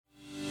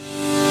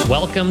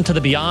Welcome to the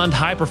Beyond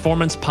High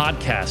Performance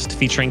podcast,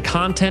 featuring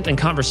content and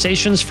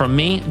conversations from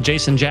me,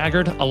 Jason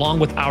Jaggard, along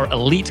with our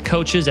elite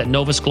coaches at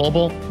Novus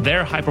Global,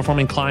 their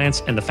high-performing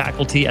clients, and the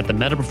faculty at the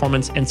Meta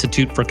Performance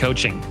Institute for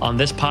Coaching. On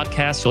this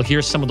podcast, you'll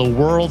hear some of the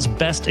world's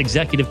best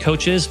executive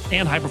coaches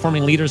and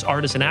high-performing leaders,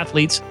 artists, and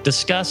athletes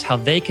discuss how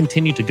they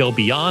continue to go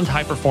beyond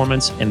high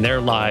performance in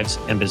their lives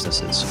and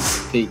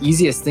businesses. The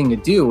easiest thing to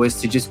do was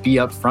to just be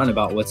upfront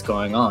about what's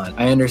going on.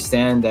 I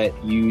understand that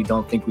you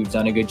don't think we've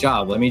done a good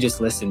job. Let me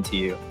just listen to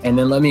you. And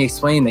then let me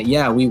explain that,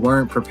 yeah, we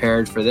weren't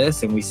prepared for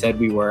this and we said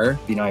we were.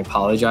 I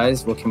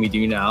apologize. What can we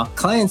do now?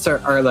 Clients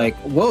are like,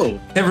 whoa. Hey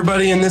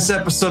everybody, in this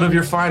episode of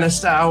Your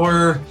Finest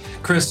Hour,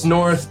 Chris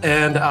North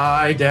and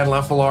I, Dan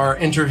Leffelar,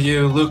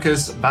 interview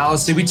Lucas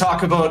Balassi. We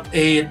talk about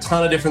a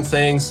ton of different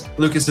things.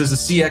 Lucas is a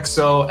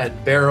CXO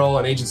at Barrel,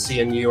 an agency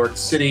in New York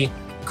City,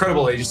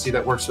 incredible agency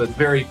that works with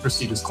very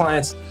prestigious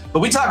clients. But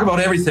we talk about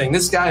everything.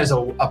 This guy is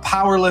a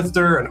power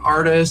lifter, an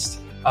artist,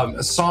 a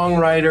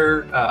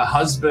songwriter, a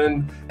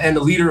husband, and a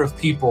leader of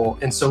people.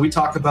 And so we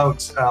talk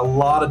about a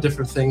lot of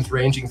different things,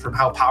 ranging from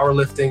how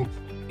powerlifting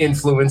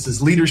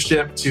influences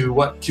leadership to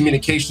what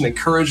communication and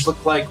courage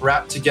look like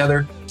wrapped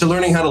together, to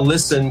learning how to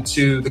listen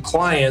to the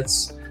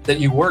clients that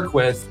you work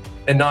with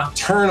and not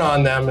turn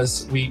on them,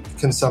 as we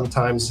can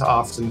sometimes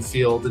often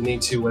feel the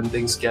need to when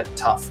things get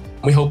tough.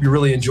 We hope you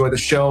really enjoy the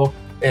show,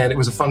 and it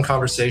was a fun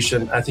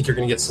conversation. I think you're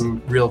going to get some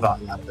real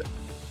value out of it.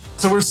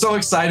 So we're so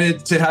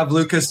excited to have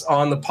Lucas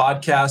on the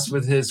podcast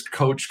with his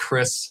coach,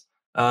 Chris.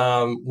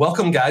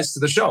 Welcome, guys, to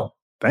the show.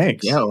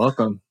 Thanks. Yeah,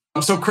 welcome.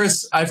 So,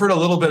 Chris, I've heard a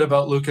little bit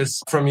about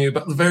Lucas from you,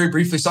 but very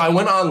briefly. So I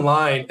went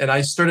online and I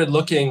started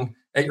looking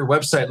at your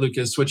website,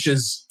 Lucas, which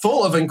is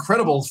full of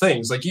incredible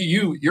things. Like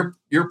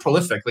you're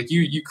prolific. Like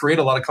you create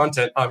a lot of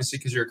content, obviously,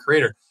 because you're a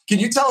creator. Can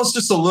you tell us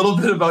just a little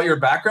bit about your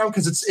background?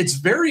 Because it's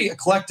very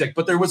eclectic,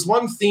 but there was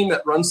one theme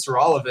that runs through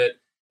all of it,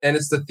 and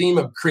it's the theme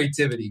of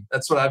creativity.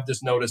 That's what I've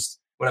just noticed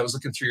when I was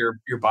looking through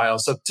your bio.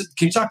 So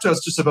can you talk to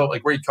us just about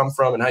like where you come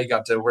from and how you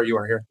got to where you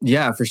are here?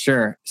 Yeah, for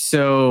sure.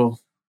 So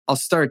I'll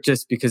start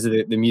just because of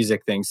the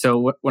music thing.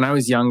 So when I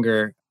was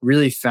younger,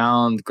 really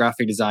found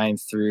graphic design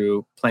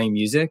through playing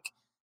music.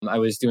 I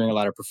was doing a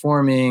lot of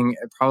performing,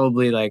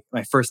 probably like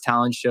my first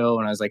talent show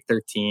when I was like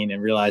 13,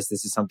 and realized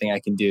this is something I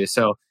can do.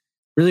 So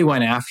really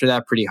went after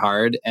that pretty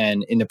hard.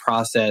 And in the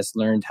process,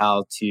 learned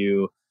how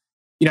to,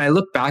 I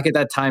look back at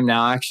that time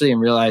now actually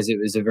and realize it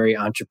was a very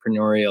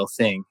entrepreneurial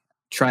thing.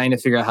 Trying to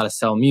figure out how to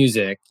sell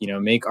music,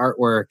 make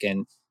artwork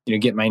and,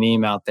 get my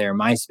name out there,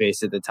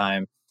 MySpace at the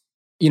time.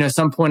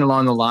 Some point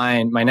along the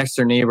line, my next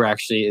door neighbor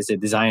actually is a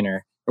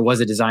designer or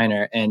was a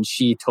designer. And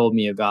she told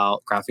me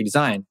about graphic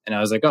design. And I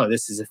was like, oh,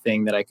 this is a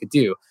thing that I could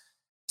do.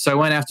 So I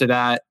went after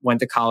that, went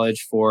to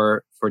college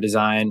for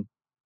design,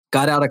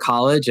 got out of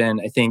college.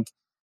 And I think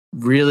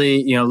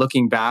really,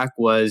 looking back,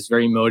 was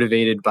very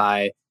motivated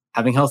by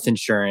having health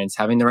insurance,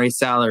 having the right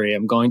salary.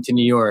 I'm going to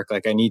New York.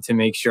 Like I need to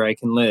make sure I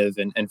can live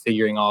and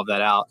figuring all of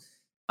that out.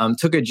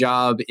 Took a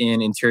job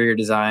in interior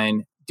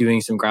design,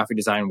 doing some graphic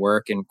design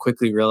work, and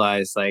quickly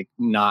realized like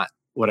not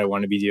what I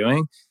want to be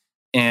doing.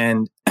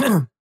 And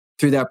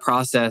through that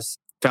process,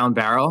 found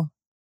Barrel.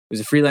 It was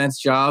a freelance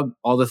job.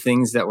 All the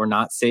things that were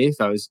not safe,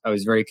 I was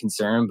very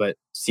concerned, but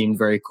seemed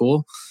very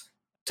cool.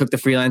 Took the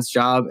freelance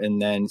job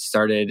and then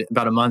started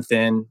about a month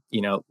in,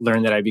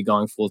 learned that I'd be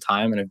going full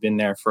time, and I've been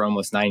there for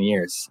almost 9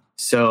 years.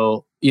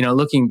 So,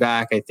 looking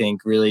back, I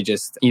think really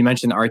just, you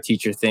mentioned the art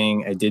teacher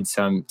thing. I did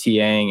some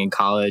TAing in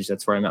college.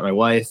 That's where I met my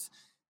wife.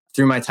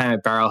 Through my time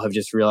at Barrel, have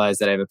just realized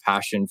that I have a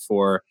passion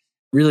for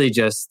really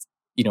just,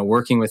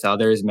 working with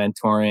others,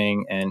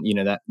 mentoring, and,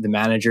 that the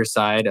manager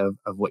side of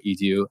what you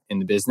do in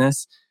the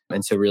business.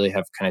 And so really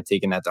have kind of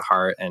taken that to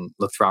heart and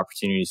looked for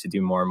opportunities to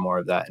do more and more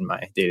of that in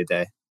my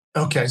day-to-day.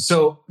 Okay,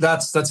 so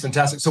that's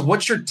fantastic. So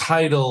what's your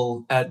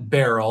title at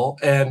Barrel?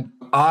 And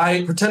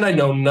I pretend I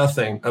know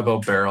nothing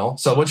about Barrel.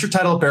 So what's your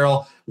title at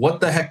Barrel?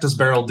 What the heck does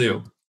Barrel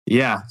do?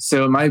 Yeah,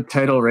 so my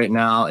title right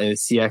now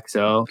is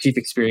CXO, Chief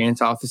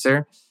Experience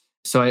Officer.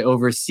 So I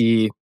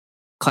oversee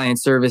client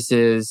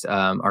services,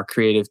 our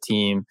creative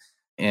team,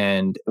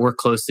 and work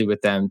closely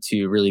with them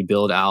to really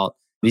build out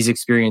these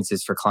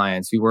experiences for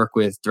clients. We work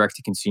with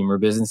direct-to-consumer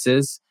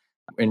businesses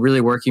and really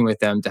working with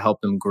them to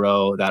help them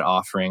grow that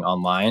offering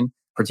online,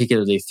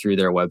 particularly through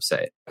their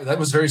website. That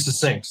was very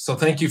succinct. So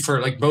thank you for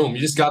boom,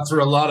 you just got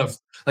through a lot of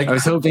I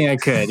was hoping I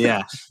could,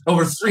 yeah.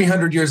 Over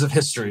 300 years of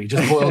history,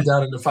 just boiled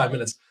down into 5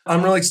 minutes.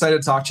 I'm really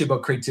excited to talk to you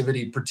about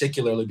creativity,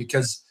 particularly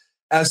because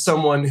as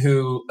someone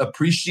who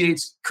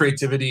appreciates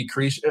creativity,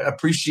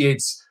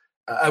 appreciates,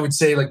 I would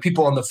say, like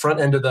people on the front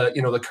end of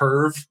the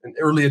curve and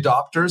early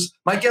adopters,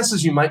 my guess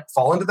is you might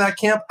fall into that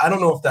camp. I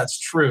don't know if that's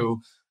true,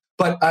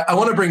 but I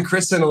want to bring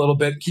Chris in a little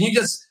bit. Can you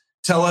just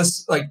tell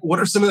us, what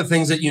are some of the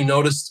things that you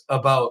noticed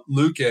about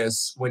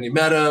Lucas when you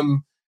met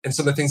him, and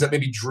some of the things that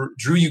maybe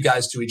drew you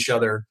guys to each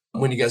other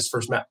when you guys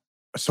first met?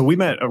 So we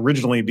met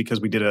originally because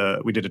we did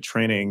a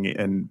training,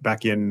 and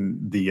back in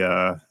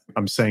the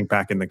I'm saying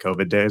back in the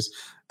COVID days.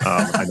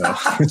 I know.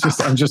 I'm just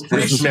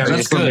That's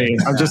for good. me.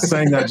 I'm just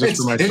saying that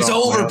just for myself. It's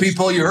over,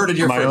 people. You heard it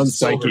here my first. own It's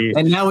psyche. over.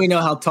 And now we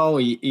know how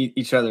tall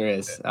each other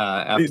is.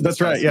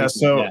 That's right. Yeah.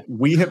 So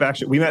we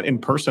met in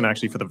person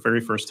actually for the very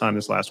first time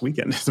this last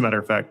weekend. As a matter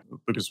of fact,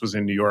 Lucas was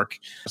in New York,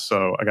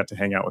 so I got to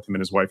hang out with him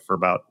and his wife for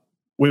about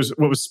what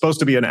was supposed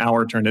to be an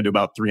hour turned into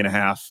about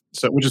 3.5.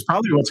 So, which is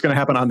probably what's going to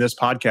happen on this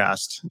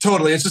podcast.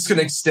 Totally. It's just going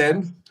to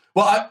extend.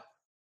 Well,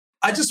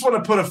 I just want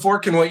to put a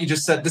fork in what you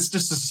just said. This is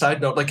just a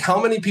side note. Like,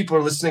 how many people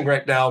are listening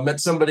right now,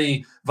 met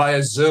somebody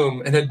via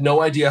Zoom and had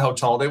no idea how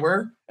tall they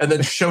were, and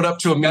then showed up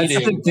to a meeting?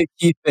 That's the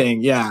key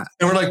thing. Yeah.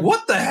 And we're like,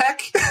 what the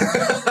heck?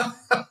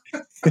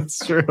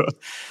 It's true.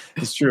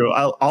 It's true.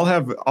 I'll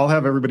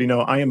have everybody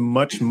know I am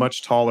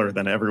much taller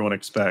than everyone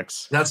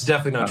expects. That's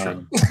definitely not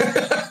true.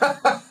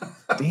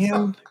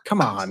 Dan, come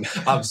on.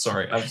 I'm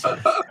sorry.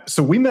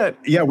 So we met.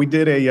 Yeah, we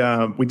did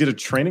a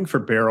training for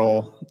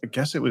Barrel.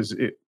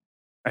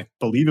 I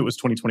believe it was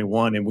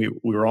 2021, and we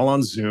were all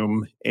on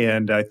Zoom.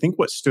 And I think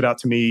what stood out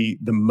to me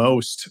the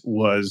most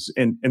was,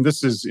 and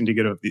this is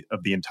indicative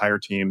of the entire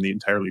team, the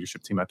entire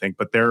leadership team, I think,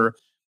 but their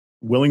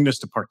willingness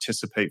to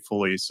participate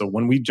fully. So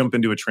when we jump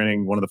into a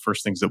training, one of the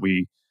first things that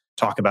we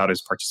talk about is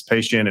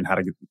participation and how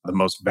to get the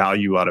most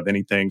value out of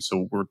anything.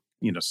 So we're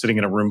sitting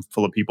in a room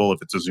full of people,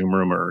 if it's a Zoom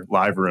room or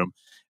live room.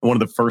 And one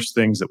of the first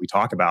things that we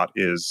talk about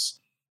is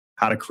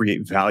how to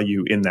create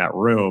value in that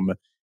room.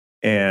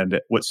 And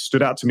what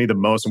stood out to me the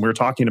most, and we were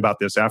talking about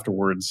this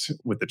afterwards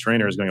with the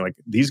trainers, going like,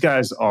 these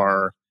guys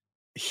are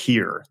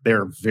here.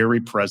 They're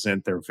very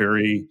present. They're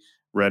very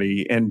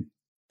ready. And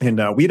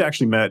we had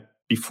actually met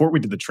before we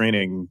did the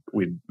training.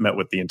 We'd met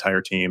with the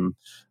entire team.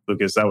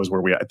 Lucas, that was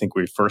where I think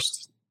we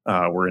first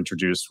were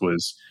introduced,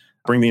 was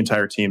bring the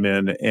entire team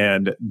in.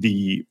 And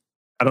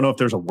I don't know if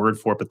there's a word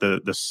for it, but the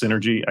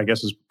synergy, I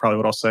guess, is probably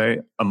what I'll say,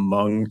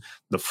 among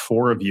the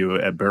four of you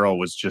at Barrel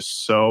was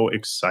just so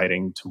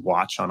exciting to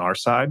watch on our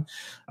side.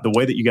 The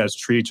way that you guys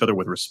treat each other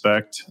with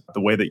respect, the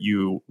way that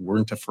you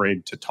weren't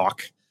afraid to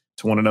talk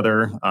to one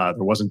another. There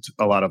wasn't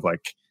a lot of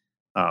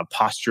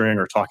posturing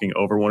or talking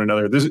over one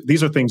another.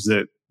 These are things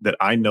that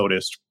I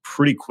noticed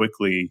pretty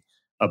quickly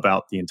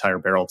about the entire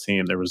Barrel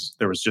team. There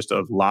was just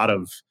a lot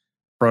of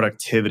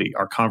productivity.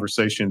 Our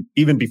conversation,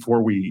 even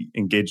before we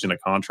engaged in a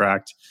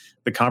contract,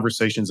 the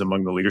conversations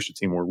among the leadership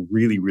team were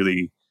really,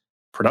 really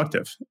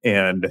productive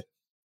and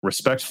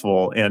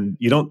respectful. And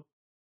you don't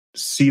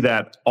see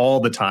that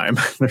all the time.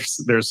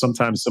 There's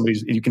sometimes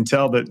you can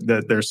tell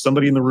that there's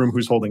somebody in the room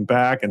who's holding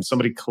back, and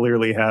somebody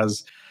clearly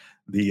has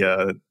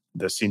the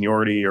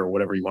seniority or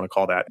whatever you want to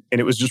call that. And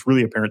it was just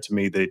really apparent to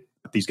me that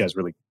these guys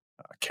really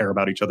care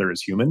about each other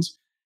as humans.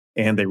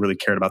 And they really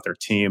cared about their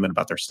team and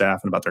about their staff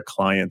and about their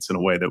clients in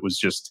a way that was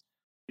just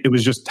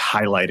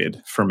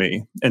highlighted for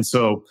me. And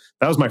so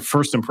that was my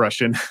first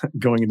impression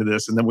going into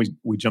this. And then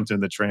we jumped into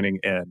the training,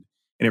 and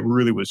it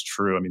really was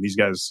true. I mean, these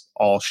guys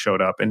all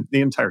showed up, and the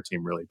entire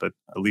team really, but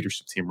the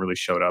leadership team really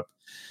showed up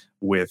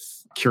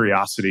with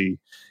curiosity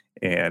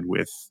and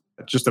with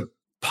just a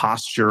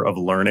posture of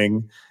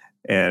learning,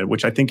 and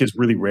which I think is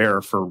really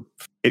rare.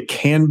 It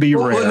can be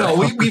rare. Well,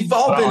 no, we've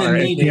all been in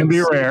meetings. It can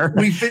be rare.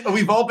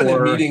 We've all been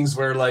in meetings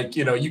where,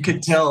 you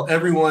could tell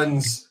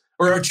everyone's,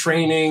 or a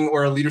training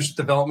or a leadership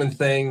development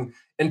thing,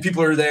 and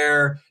people are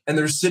there and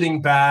they're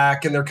sitting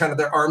back and they're kind of,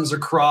 their arms are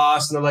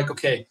crossed, and they're like,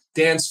 okay,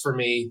 dance for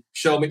me,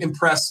 show me,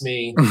 impress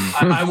me.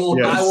 I won't.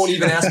 Yes. I won't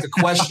even ask a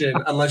question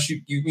unless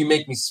you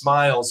make me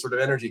smile, sort of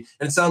energy.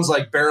 And it sounds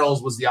like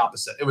Barrels was the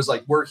opposite. It was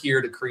like, we're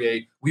here to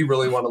create. We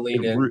really want to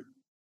lean in.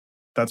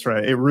 That's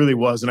right. It really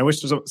was. And I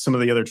wish some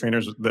of the other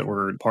trainers that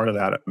were part of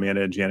that,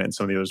 Amanda, Janet, and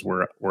some of the others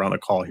were on the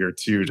call here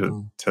too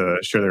to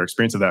share their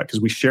experience of that.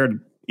 Because we shared,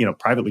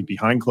 privately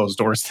behind closed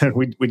doors, that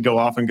we'd go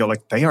off and go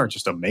like, they are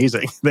just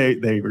amazing.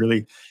 They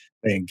really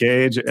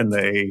engage, and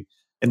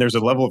there's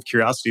a level of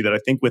curiosity that I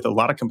think with a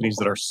lot of companies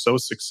that are so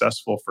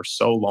successful for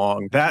so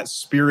long, that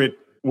spirit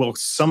will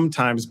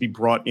sometimes be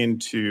brought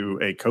into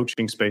a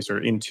coaching space or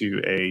into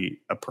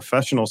a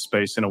professional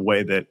space in a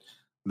way that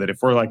if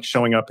we're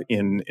showing up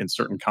in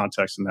certain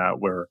contexts and that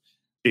where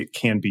it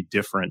can be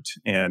different.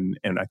 And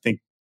I think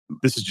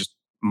this is just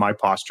my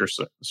posture.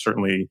 So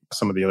certainly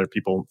some of the other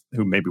people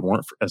who maybe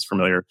weren't as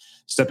familiar,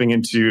 stepping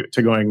into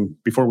going,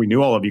 before we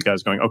knew all of you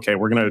guys, going, okay,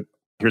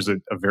 here's a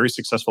very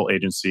successful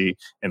agency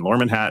in Lower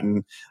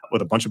Manhattan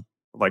with a bunch of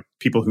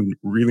people who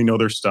really know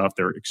their stuff.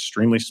 They're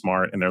extremely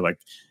smart, and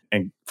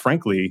and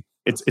frankly,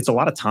 it's a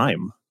lot of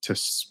time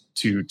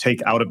to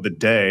take out of the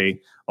day,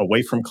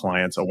 away from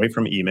clients, away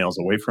from emails,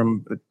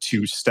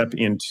 to step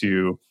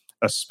into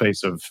a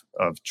space of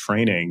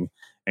training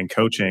and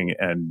coaching.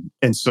 And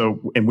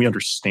we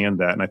understand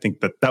that. And I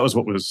think that was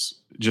what was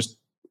just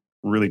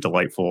really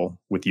delightful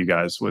with you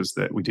guys, was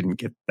that we didn't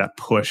get that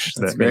push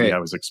that maybe I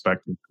was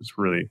expecting. It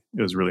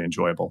was really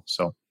enjoyable.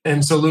 So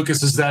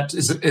Lucas,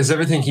 is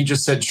everything he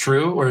just said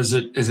true, or is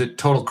it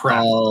total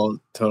crap? All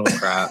total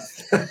crap.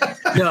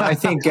 No, I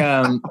think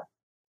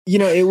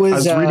It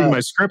was. I was reading my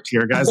script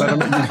here, guys. I don't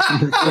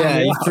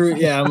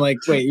know. I'm like,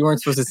 wait, you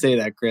weren't supposed to say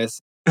that,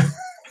 Chris.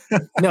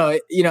 No,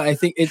 I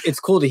think it's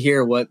cool to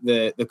hear what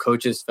the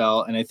coaches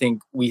felt. And I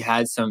think we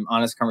had some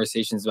honest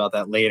conversations about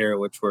that later,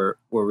 which were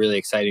really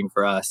exciting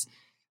for us.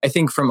 I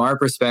think from our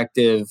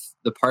perspective,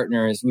 the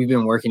partners, we've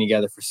been working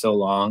together for so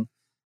long,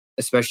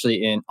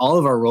 especially in all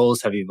of our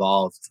roles have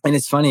evolved. And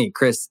it's funny,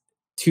 Chris,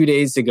 2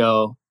 days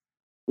ago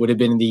would have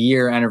been the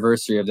year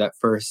anniversary of that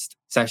first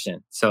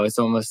session. So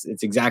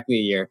it's exactly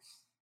a year.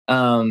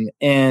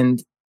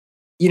 And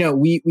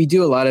we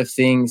do a lot of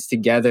things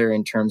together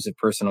in terms of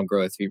personal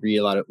growth. We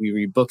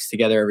read books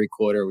together every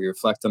quarter. We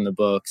reflect on the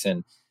books,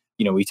 and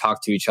we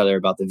talk to each other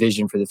about the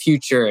vision for the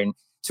future. And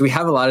so we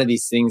have a lot of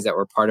these things that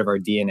were part of our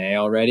DNA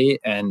already.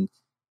 And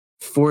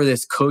for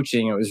this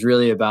coaching, it was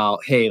really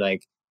about, hey,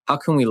 like, how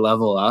can we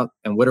level up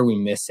and what are we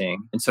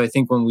missing? And so I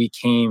think when we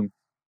came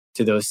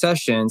to those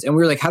sessions, and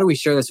we were like, how do we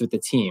share this with the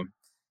team?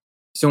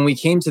 So when we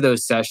came to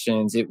those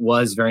sessions, it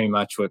was very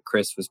much what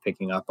Chris was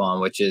picking up on,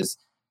 which is,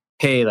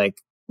 hey, like,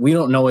 we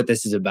don't know what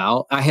this is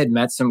about. I had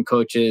met some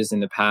coaches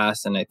in the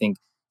past, and I think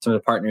some of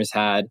the partners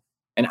had,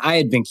 and I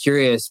had been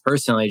curious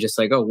personally, just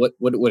like, oh,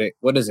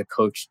 what does a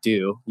coach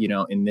do,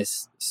 in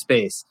this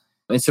space?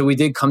 And so we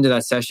did come to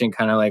that session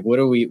kind of like,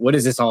 what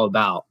is this all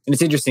about? And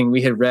it's interesting.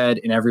 We had read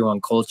In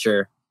Everyone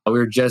Culture. We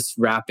were just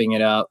wrapping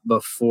it up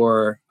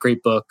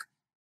great book,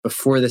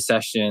 before the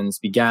sessions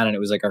began, and it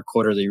was like our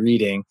quarterly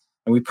reading.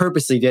 And we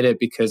purposely did it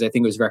because I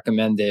think it was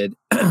recommended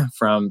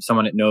from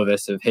someone at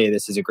Novus of, hey,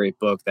 this is a great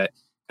book that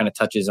kind of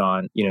touches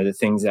on, the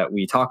things that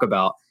we talk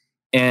about.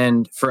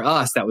 And for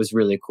us, that was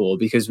really cool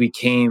because we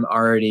came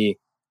already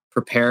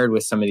prepared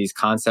with some of these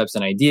concepts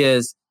and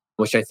ideas,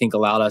 which I think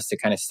allowed us to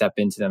kind of step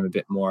into them a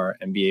bit more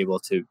and be able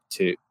to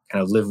kind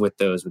of live with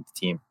those with the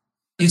team.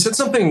 You said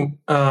something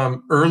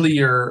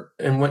earlier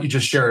in what you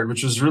just shared,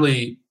 which was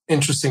really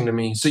interesting to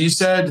me. So you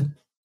said,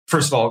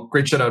 first of all,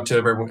 great shout out to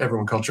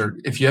Everyone Culture.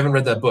 If you haven't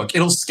read that book,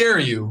 it'll scare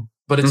you,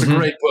 but it's a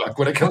great book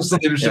when it comes to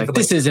leadership. Like,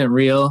 this isn't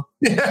real.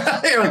 You're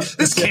like,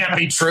 this can't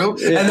be true.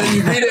 Yeah. And then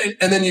you read it,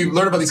 and then you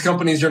learn about these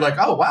companies. You're like,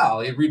 oh,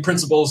 wow. You read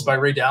Principles by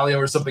Ray Dalio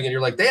or something, and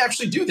you're like, they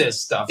actually do this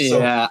stuff.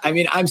 Yeah. I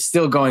mean, I'm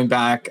still going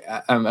back.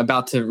 I'm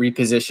about to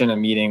reposition a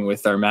meeting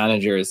with our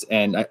managers,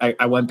 and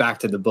I went back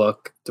to the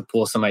book to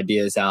pull some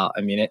ideas out.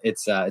 I mean,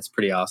 it's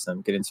pretty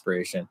awesome. Good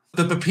inspiration.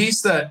 The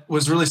piece that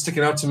was really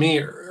sticking out to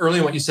me early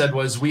in what you said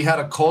was we had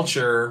a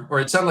culture, or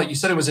it sounded like you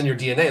said it was in your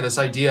DNA, this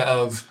idea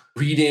of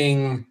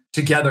reading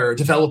together,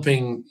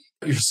 developing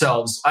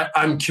yourselves.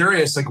 I'm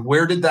curious, like,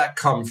 where did that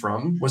come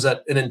from? Was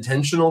that an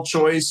intentional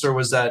choice, or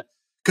was that,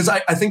 because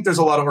I think there's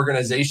a lot of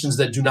organizations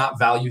that do not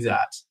value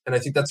that. And I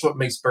think that's what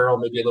makes Beryl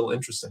maybe a little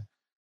interesting.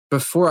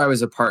 Before I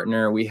was a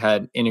partner, we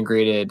had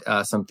integrated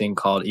something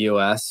called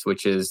EOS,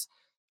 which is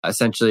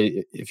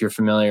essentially, if you're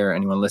familiar,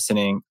 anyone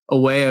listening, a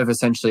way of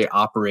essentially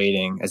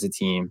operating as a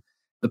team,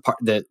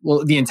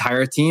 the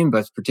entire team,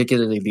 but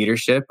particularly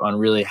leadership, on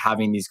really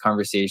having these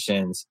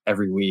conversations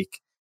every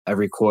week,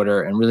 every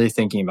quarter, and really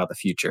thinking about the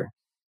future.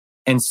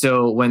 And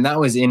so when that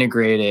was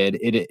integrated,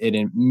 it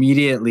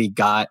immediately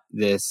got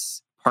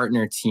this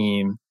partner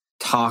team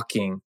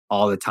talking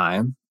all the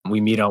time.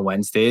 We meet on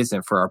Wednesdays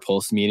and for our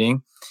Pulse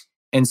meeting.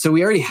 And so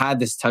we already had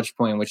this touch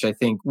point, which I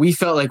think we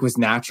felt like was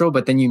natural,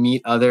 but then you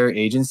meet other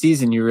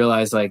agencies and you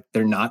realize like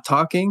they're not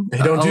talking. They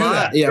don't do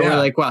that. Yeah, we're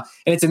like, wow.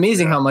 And it's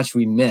amazing how much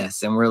we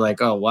miss. And we're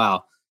like, oh,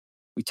 wow,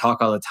 we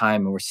talk all the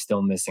time and we're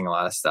still missing a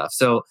lot of stuff.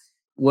 So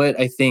what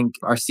I think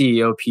our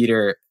CEO,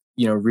 Peter,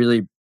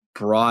 really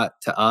brought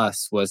to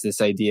us was this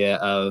idea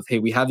of, hey,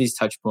 we have these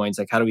touch points.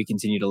 Like, how do we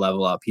continue to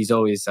level up? He's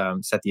always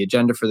set the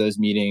agenda for those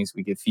meetings.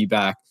 We give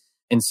feedback.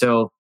 And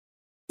so,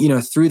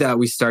 through that,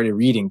 we started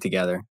reading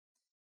together.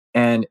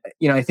 And,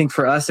 I think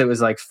for us, it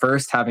was like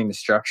first having the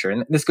structure.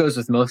 And this goes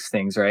with most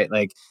things, right?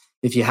 Like,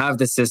 if you have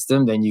the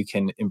system, then you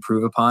can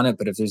improve upon it.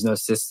 But if there's no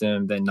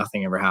system, then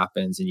nothing ever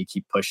happens and you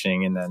keep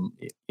pushing and then,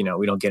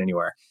 we don't get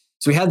anywhere.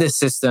 So we had this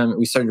system.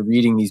 We started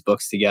reading these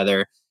books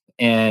together.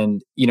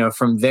 And,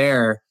 from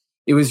there,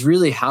 it was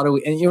really how do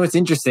we, and what's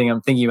interesting,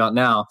 I'm thinking about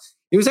now,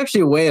 it was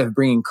actually a way of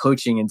bringing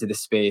coaching into the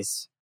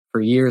space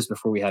for years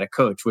before we had a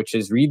coach, which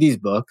is read these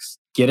books,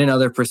 get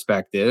another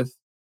perspective,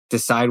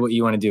 decide what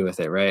you want to do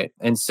with it, right?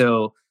 And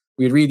so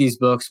we'd read these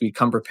books, we'd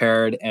come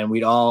prepared, and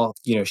we'd all,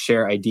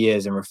 share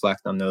ideas and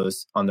reflect on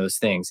those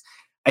things.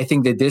 I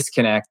think the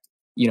disconnect,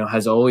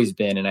 has always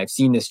been, and I've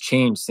seen this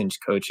change since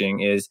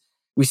coaching, is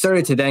we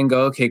started to then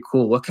go, okay,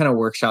 cool. What kind of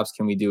workshops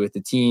can we do with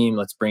the team?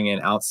 Let's bring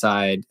in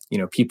outside,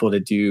 people to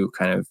do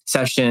kind of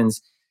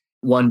sessions.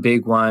 One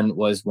big one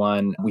was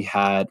one we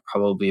had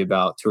probably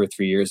about 2 or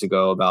 3 years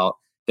ago about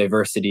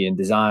diversity in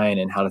design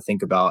and how to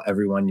think about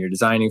everyone you're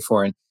designing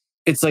for. And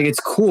it's like, it's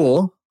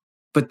cool,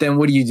 but then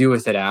what do you do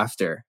with it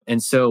after?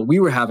 And so we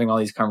were having all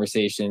these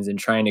conversations and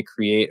trying to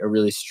create a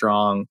really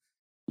strong,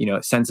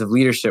 sense of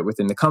leadership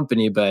within the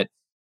company, but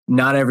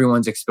not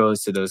everyone's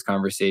exposed to those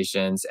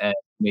conversations. And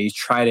you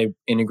try to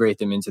integrate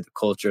them into the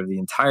culture of the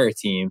entire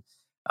team.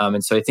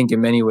 And so I think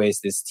in many ways,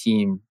 this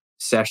team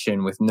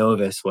session with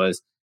Novus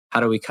was how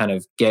do we kind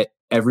of get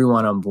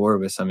everyone on board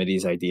with some of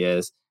these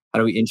ideas? How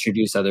do we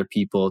introduce other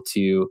people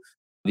to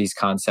these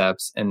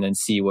concepts and then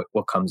see what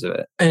comes of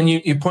it? And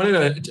you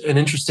pointed an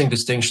interesting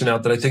distinction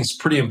out that I think is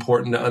pretty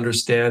important to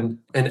understand.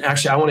 And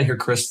actually, I want to hear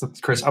Chris,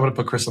 I want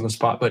to put Chris on the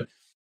spot, but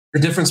the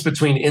difference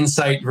between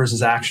insight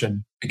versus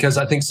action, because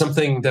I think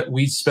something that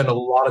we spend a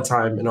lot of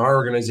time in our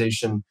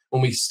organization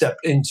when we step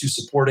into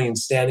supporting and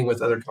standing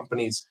with other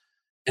companies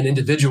and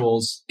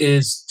individuals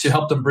is to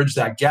help them bridge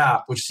that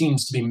gap, which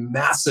seems to be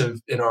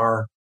massive in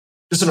our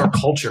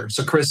culture.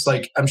 So Chris,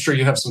 I'm sure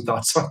you have some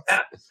thoughts on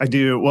that. I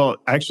do. Well,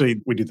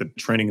 actually, we do the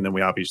training and then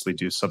we obviously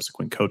do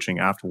subsequent coaching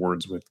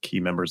afterwards with key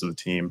members of the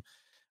team.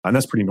 And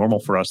that's pretty normal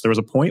for us. There was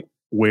a point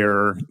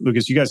where,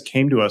 Lucas, you guys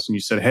came to us and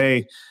you said,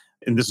 hey,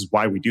 and this is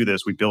why we do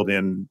this. We build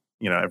in,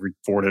 every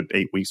 4 to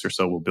 8 weeks or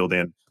so, we'll build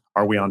in,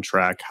 are we on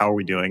track? How are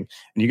we doing?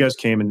 And you guys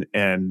came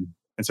and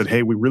said,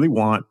 hey, we really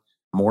want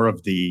more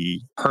of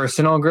the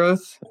personal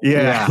growth.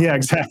 Yeah,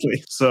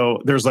 exactly. So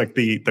there's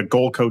the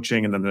goal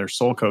coaching and then there's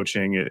soul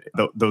coaching.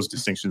 Those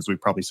distinctions we've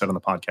probably said on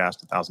the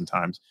podcast 1,000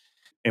 times.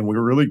 And we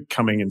were really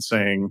coming and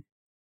saying,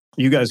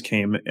 you guys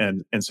came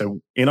and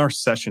so in our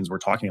sessions, we're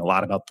talking a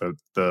lot about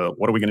the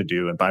what are we going to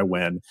do and by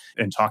when,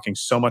 and talking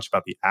so much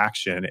about the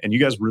action. And you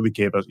guys really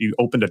you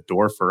opened a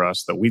door for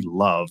us that we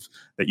love,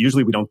 that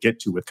usually we don't get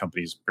to with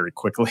companies very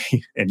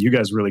quickly. And you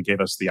guys really gave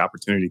us the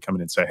opportunity to come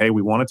in and say, hey,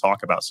 we want to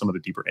talk about some of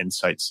the deeper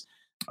insights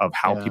of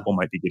how people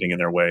might be getting in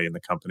their way in the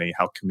company,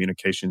 how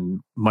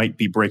communication might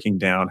be breaking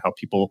down, how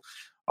people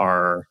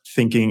are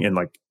thinking and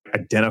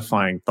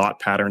identifying thought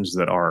patterns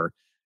that are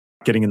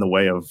getting in the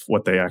way of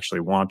what they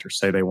actually want or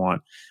say they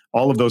want.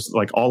 All of those,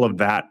 all of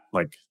that,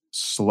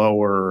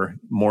 slower,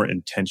 more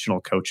intentional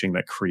coaching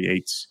that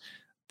creates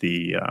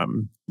the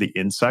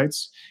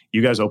insights.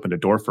 You guys opened a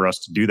door for us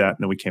to do that. And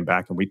then we came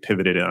back and we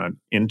pivoted on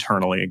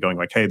internally and going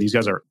hey, these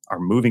guys are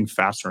moving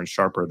faster and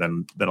sharper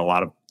than a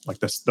lot of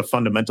the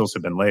fundamentals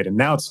have been laid. And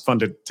now it's fun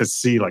to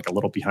see a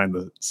little behind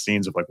the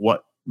scenes of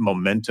what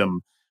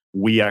momentum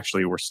we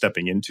actually were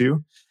stepping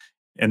into.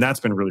 And that's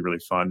been really, really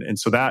fun. And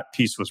so that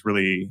piece was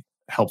really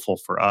helpful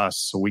for us,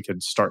 so we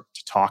could start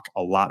to talk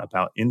a lot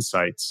about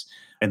insights,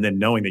 and then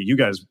knowing that you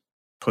guys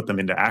put them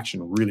into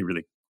action really,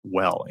 really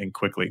well and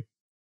quickly.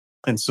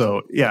 And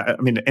so,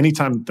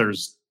 anytime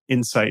there's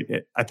insight,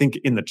 I think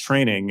in the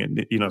training,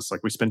 and it's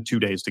we spend 2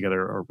 days together,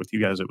 or with you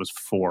guys, it was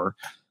 4,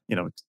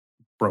 it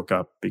broke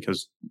up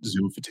because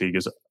Zoom fatigue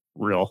is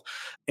real.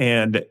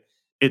 And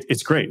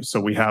it's great. So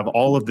we have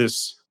all of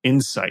this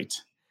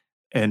insight,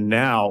 and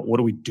now what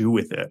do we do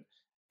with it?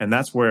 And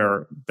that's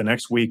where the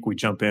next week we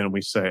jump in and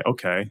we say,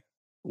 okay,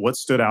 what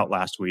stood out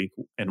last week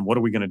and what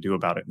are we going to do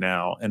about it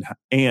now?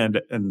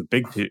 And the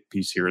big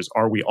piece here is,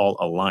 are we all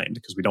aligned?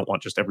 Because we don't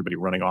want just everybody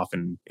running off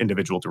in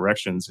individual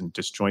directions and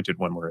disjointed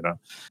when we're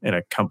in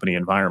a company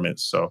environment.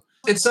 So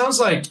it sounds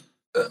like,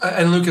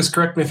 and Lucas,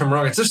 correct me if I'm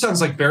wrong, it just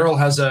sounds like Beryl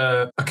has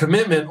a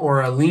commitment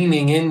or a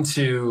leaning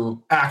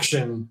into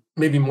action,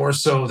 maybe more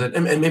so that,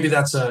 and maybe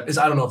I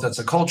don't know if that's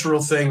a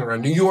cultural thing or a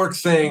New York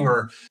thing,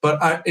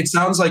 but it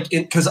sounds like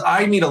because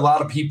I meet a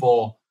lot of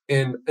people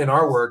in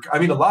our work. I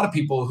meet a lot of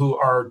people who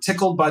are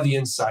tickled by the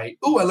insight.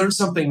 Oh, I learned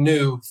something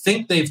new,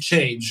 think they've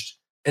changed,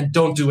 and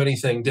don't do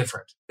anything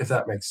different, if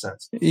that makes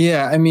sense.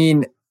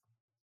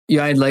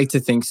 Yeah, I'd like to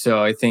think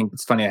so. I think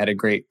it's funny. I had a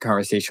great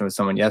conversation with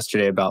someone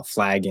yesterday about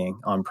flagging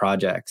on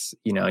projects.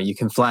 You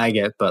can flag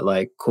it, but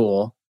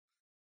cool.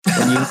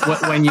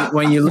 When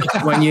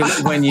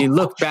you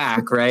look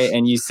back, right,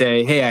 and you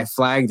say, "Hey, I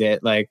flagged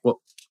it,"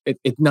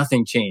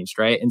 nothing changed,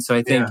 right? And so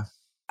I think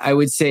I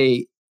would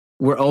say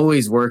we're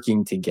always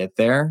working to get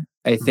there.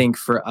 I think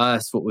for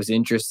us, what was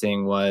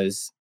interesting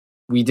was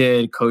we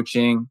did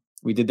coaching.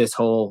 We did this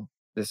whole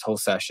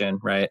session,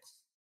 right,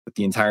 with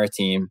the entire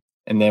team.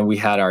 And then we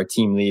had our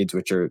team leads,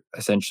 which are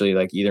essentially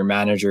either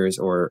managers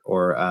or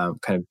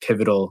kind of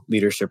pivotal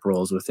leadership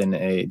roles within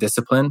a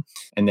discipline.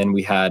 And then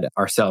we had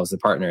ourselves, the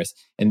partners.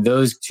 And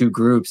those two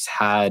groups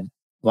had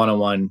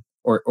one-on-one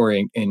or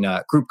in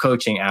group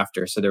coaching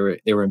after. So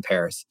they were in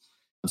pairs.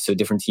 So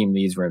different team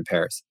leads were in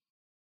pairs.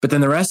 But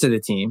then the rest of the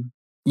team,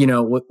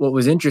 what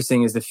was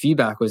interesting is the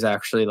feedback was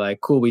actually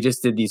cool, we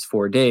just did these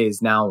 4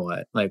 days. Now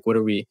what?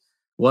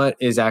 What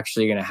is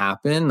actually going to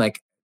happen?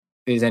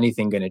 Is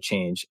anything going to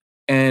change?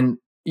 And,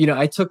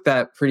 I took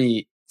that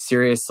pretty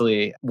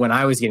seriously when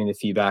I was getting the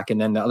feedback. And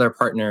then the other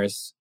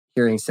partners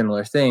hearing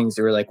similar things,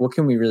 they were what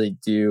can we really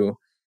do?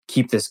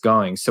 Keep this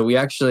going. So we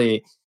had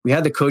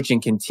the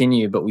coaching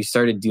continue, but we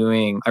started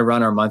I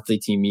run our monthly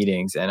team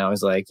meetings. And I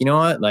was you know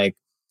what?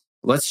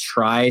 Let's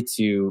try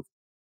to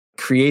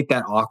create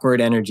that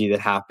awkward energy that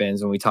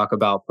happens when we talk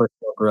about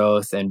personal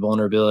growth and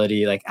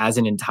vulnerability, as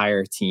an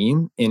entire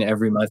team in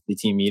every monthly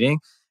team meeting.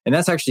 And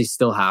that's actually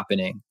still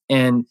happening.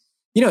 And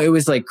it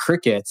was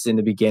crickets in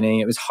the beginning.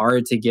 It was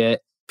hard to get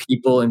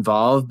people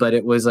involved, but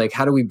it was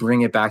how do we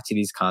bring it back to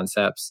these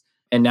concepts?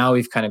 And now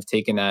we've kind of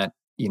taken that,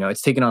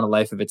 it's taken on a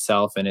life of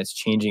itself and it's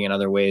changing in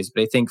other ways.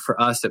 But I think for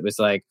us, it was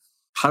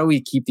how do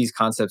we keep these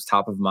concepts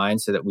top of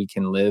mind so that we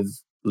can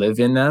live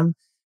in them?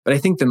 But I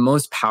think the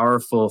most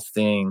powerful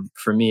thing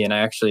for me, and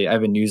I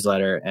have a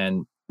newsletter,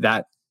 and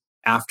that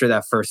after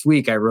that first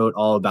week, I wrote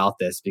all about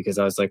this because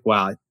I was like,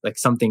 wow, like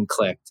something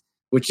clicked,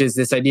 which is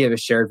this idea of a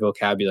shared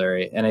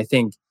vocabulary. And I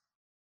think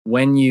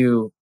when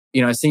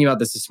I was thinking about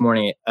this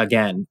morning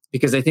again,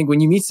 because I think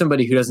when you meet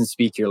somebody who doesn't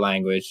speak your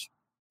language,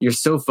 you're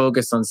so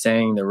focused on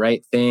saying the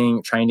right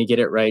thing, trying to get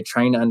it right,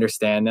 trying to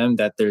understand them,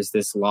 that there's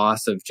this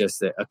loss of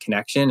just a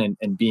connection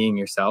and being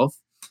yourself.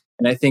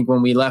 And I think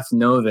when we left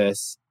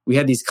Novus, we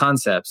had these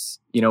concepts.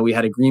 We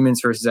had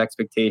agreements versus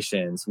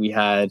expectations. We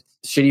had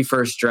shitty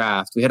first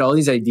draft. We had all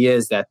these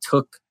ideas that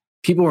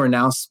people were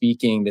now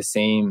speaking the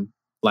same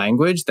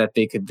language that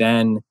they could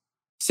then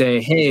say,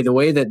 hey, the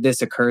way that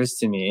this occurs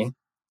to me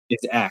is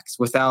X,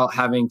 without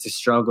having to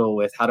struggle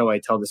with how do I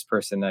tell this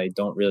person that I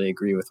don't really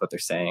agree with what they're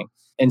saying.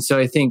 And so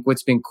I think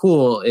what's been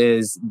cool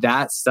is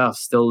that stuff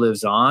still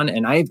lives on.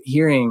 And I'm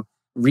hearing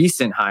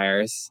recent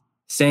hires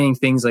saying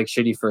things like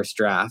shitty first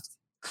draft.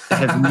 I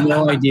have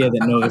no idea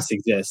that Novus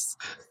exists.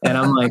 And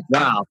I'm like,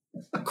 wow,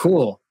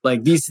 cool.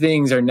 Like these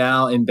things are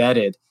now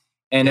embedded.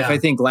 And if I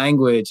think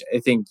language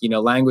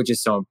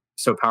is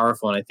so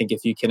powerful. And I think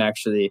if you can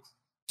actually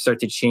start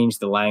to change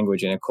the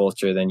language in a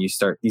culture, then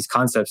these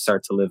concepts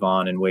start to live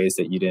on in ways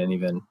that you didn't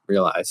even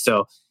realize.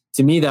 So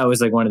to me, that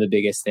was like one of the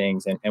biggest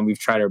things. And we've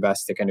tried our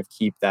best to kind of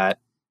keep that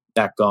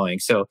going.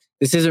 So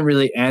this isn't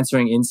really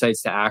answering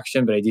insights to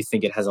action, but I do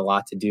think it has a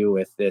lot to do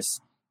with this.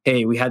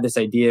 Hey, we had this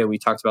idea. We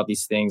talked about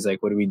these things.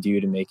 Like, what do we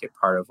do to make it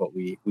part of what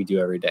we do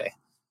every day?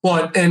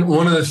 Well, and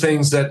one of the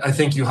things that I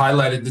think you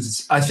highlighted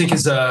is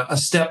a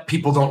step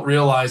people don't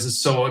realize is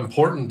so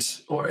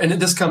important.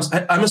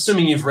 I'm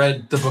assuming you've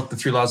read the book, The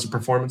 3 Laws of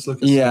Performance,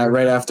 Lucas? Yeah,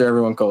 right after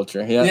Everyone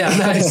Culture. Yeah,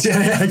 nice.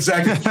 Yeah,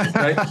 exactly.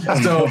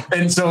 Right.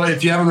 So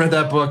if you haven't read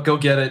that book, go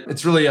get it.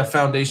 It's really a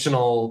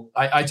foundational.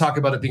 I talk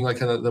about it being like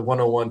the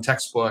 101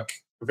 textbook.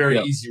 A very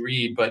easy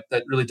read, but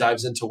that really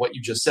dives into what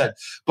you just said.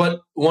 But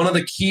one of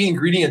the key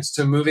ingredients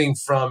to moving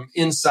from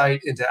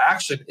insight into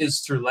action is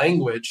through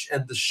language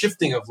and the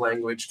shifting of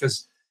language.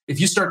 Because if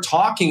you start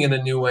talking in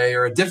a new way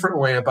or a different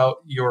way about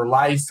your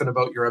life and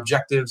about your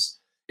objectives,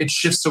 it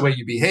shifts the way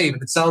you behave.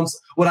 And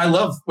what I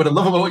love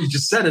about what you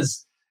just said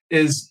is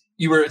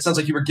it sounds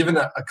like you were given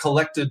a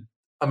collected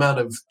amount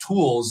of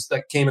tools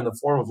that came in the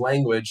form of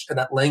language, and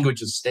that language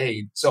has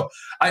stayed. So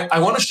I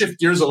want to shift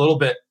gears a little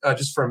bit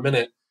just for a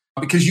minute,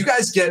 because you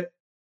guys get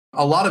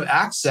a lot of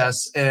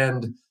access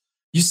and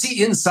you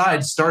see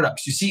inside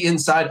startups, you see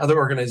inside other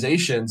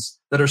organizations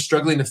that are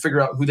struggling to figure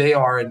out who they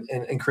are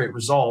and create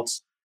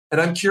results. And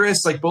I'm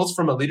curious, like both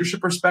from a leadership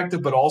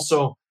perspective, but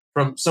also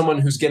from someone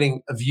who's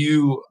getting a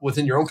view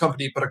within your own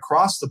company, but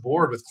across the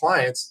board with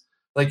clients,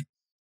 like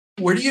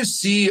where do you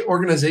see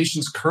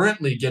organizations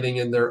currently getting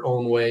in their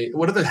own way?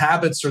 What are the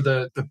habits or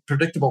the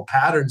predictable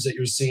patterns that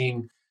you're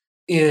seeing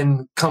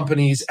in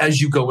companies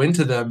as you go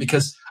into them?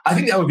 Because I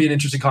think that would be an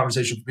interesting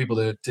conversation for people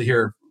to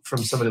hear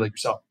from somebody like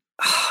yourself.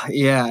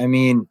 Yeah, I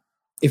mean,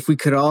 if we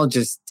could all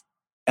just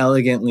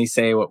elegantly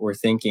say what we're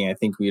thinking, I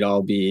think we'd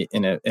all be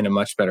in a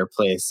much better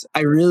place.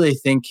 I really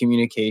think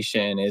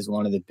communication is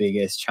one of the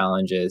biggest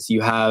challenges.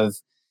 You have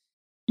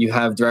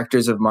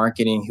directors of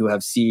marketing who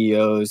have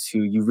CEOs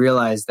who you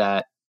realize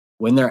that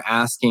when they're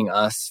asking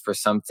us for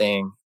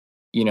something,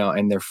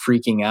 and they're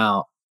freaking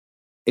out,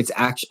 it's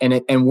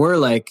actually, and we're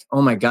like,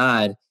 oh my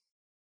God,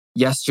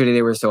 yesterday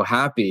they were so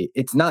happy.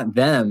 It's not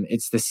them.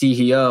 It's the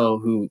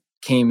CEO who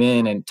came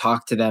in and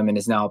talked to them and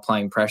is now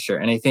applying pressure.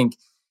 And I think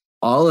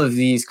all of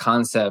these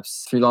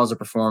concepts, 3 Laws of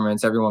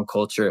Performance, Everyone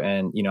Culture,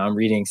 and, I'm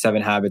reading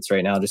 7 Habits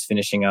right now, just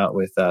finishing out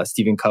with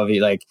Stephen Covey,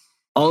 like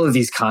all of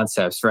these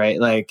concepts, right?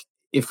 Like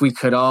if we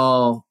could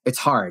all, it's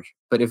hard,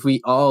 but if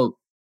we all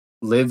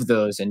live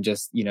those and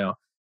just,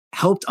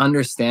 helped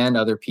understand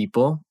other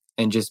people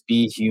and just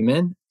be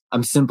human,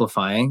 I'm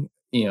simplifying,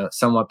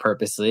 somewhat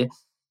purposely.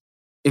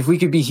 If we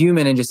could be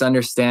human and just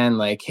understand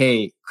like,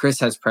 hey, Chris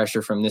has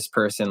pressure from this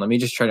person. Let me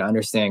just try to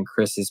understand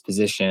Chris's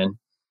position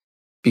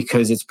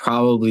because it's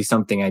probably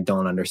something I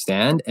don't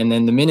understand. And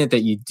then the minute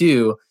that you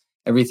do,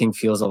 everything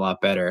feels a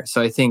lot better.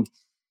 So I think,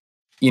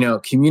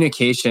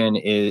 communication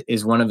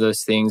is one of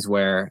those things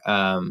where,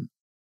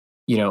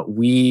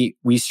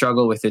 we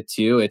struggle with it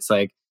too. It's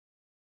like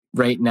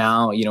right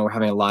now, we're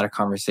having a lot of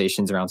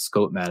conversations around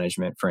scope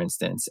management, for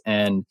instance.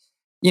 And,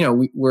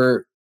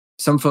 we're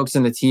some folks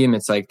in the team,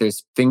 it's like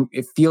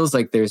it feels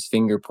like there's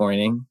finger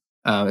pointing.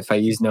 If I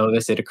use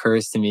Novus, it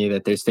occurs to me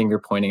that there's finger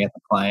pointing at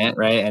the client,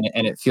 right?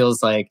 And it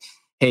feels like,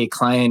 hey,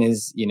 client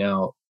is,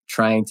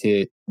 trying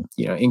to,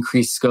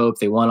 increase scope.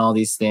 They want all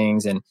these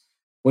things. And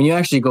when you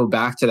actually go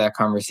back to that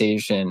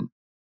conversation,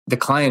 the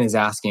client is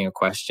asking a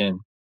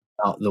question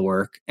about the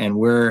work and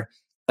we're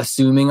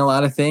assuming a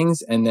lot of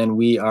things. And then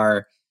we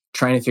are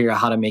trying to figure out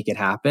how to make it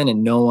happen.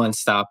 And no one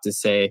stopped to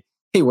say,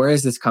 hey, where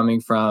is this coming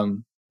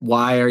from?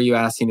 Why are you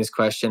asking this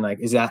question? Like,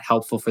 is that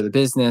helpful for the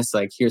business?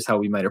 Like, here's how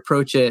we might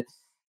approach it.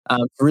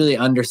 Really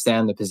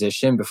understand the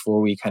position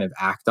before we kind of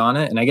act on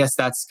it. And I guess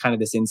that's kind of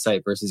this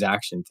insight versus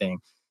action thing.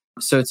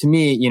 So to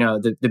me,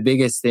 the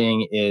biggest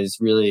thing is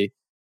really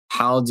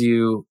how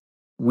do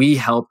we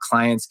help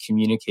clients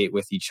communicate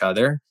with each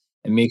other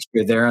and make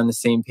sure they're on the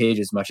same page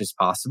as much as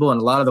possible. And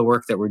a lot of the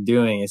work that we're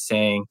doing is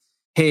saying,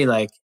 hey,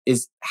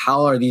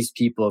 how are these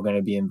people going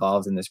to be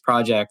involved in this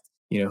project?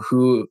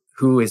 Who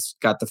has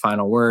got the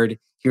final word?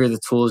 Here are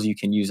the tools you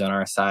can use on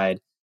our side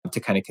to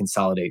kind of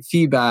consolidate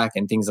feedback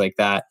and things like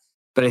that.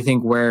 But I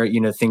think where,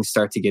 things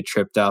start to get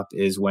tripped up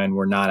is when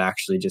we're not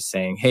actually just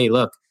saying, hey,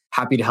 look,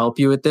 happy to help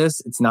you with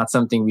this. It's not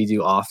something we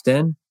do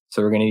often.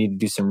 So we're going to need to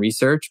do some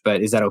research,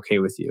 but is that okay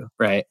with you?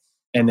 Right.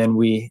 And then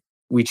we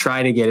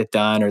try to get it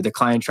done, or the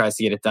client tries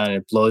to get it done and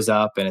it blows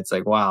up. And it's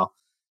like, wow,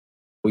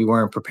 we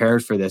weren't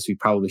prepared for this. We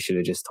probably should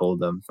have just told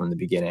them from the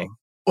beginning.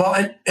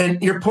 Well,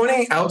 and you're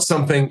pointing out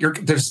something.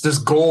 There's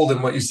gold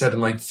in what you said in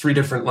like 3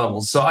 different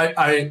levels. So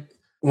I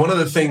one of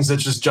the things that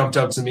just jumped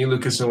out to me,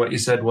 Lucas, in what you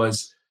said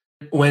was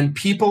when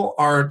people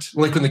aren't,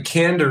 like when the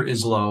candor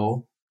is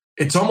low,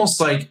 it's almost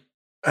like,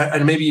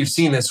 and maybe you've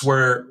seen this,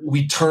 where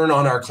we turn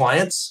on our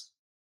clients.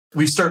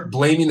 We start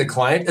blaming the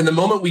client. And the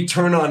moment we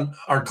turn on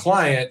our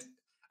client,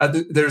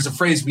 there's a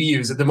phrase we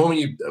use: at the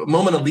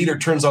moment a leader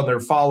turns on their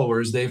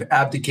followers, they've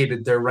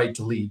abdicated their right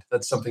to lead.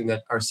 That's something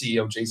that our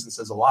CEO, Jason,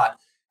 says a lot.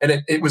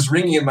 And it was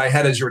ringing in my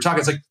head as you were talking.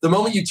 It's like the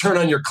moment you turn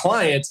on your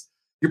client,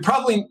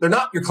 they're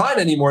not your client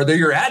anymore. They're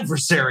your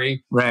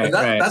adversary. Right. And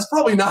that's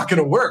probably not going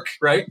to work.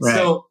 Right.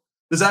 So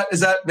does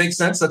that make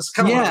sense? That's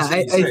kind of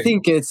I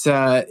think it's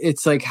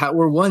like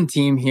we're one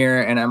team here,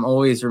 and I'm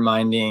always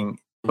reminding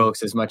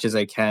folks as much as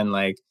I can,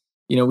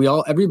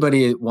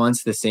 everybody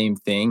wants the same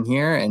thing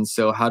here. And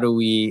so how do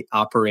we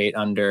operate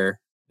under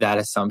that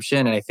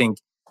assumption? And I think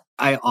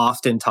I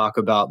often talk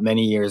about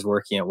many years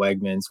working at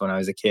Wegmans when I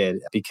was a kid,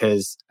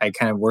 because I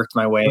kind of worked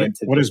my way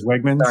into... What is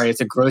Wegmans? Sorry, it's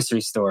a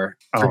grocery store.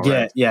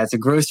 Right. Yeah, it's a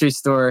grocery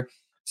store.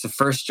 It's the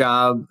first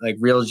job,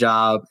 real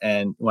job.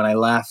 And when I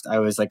left, I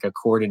was like a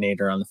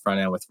coordinator on the front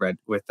end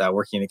with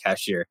working the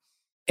cashier.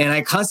 And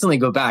I constantly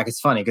go back. It's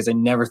funny because I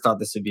never thought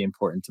this would be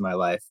important to my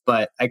life,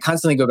 but I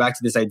constantly go back to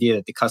this idea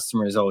that the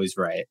customer is always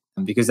right,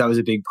 because that was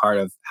a big part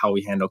of how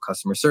we handle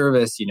customer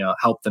service,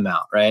 help them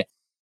out, right?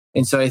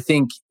 And so I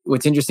think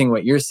what's interesting,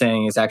 what you're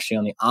saying, is actually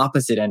on the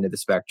opposite end of the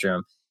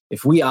spectrum.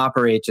 If we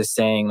operate just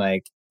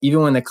saying,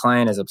 even when the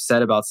client is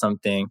upset about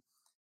something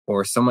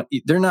or someone,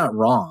 they're not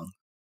wrong,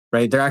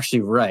 right? They're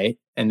actually right.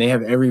 And they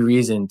have every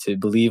reason to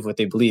believe what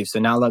they believe. So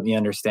now let me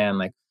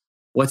understand,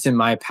 what's in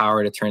my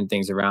power to turn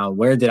things around?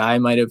 Where I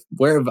might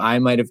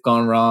have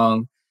gone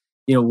wrong?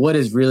 What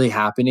is really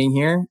happening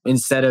here?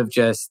 Instead of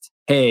just,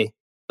 hey,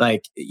 I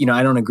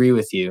don't agree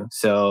with you.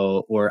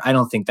 So, or I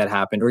don't think that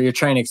happened. Or you're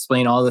trying to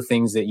explain all the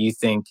things that you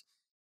think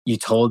you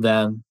told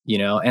them,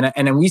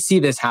 and we see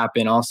this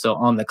happen also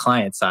on the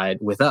client side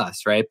with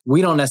us, right?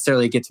 We don't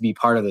necessarily get to be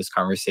part of those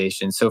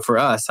conversations. So for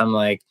us, I'm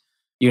like,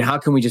 how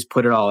can we just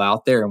put it all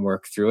out there and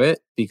work through it?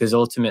 Because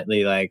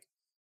ultimately,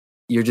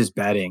 you're just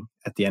betting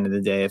at the end of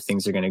the day if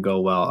things are going to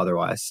go well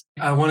otherwise.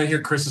 I want to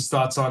hear Chris's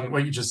thoughts on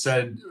what you just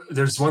said.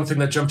 There's one thing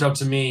that jumped out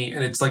to me,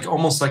 and it's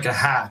almost like a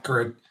hack,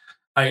 or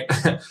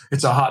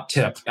it's a hot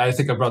tip. I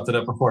think I brought that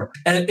up before.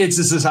 And it's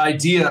this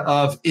idea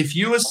of, if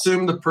you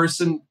assume the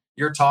person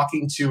you're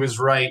talking to is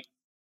right,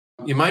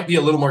 you might be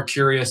a little more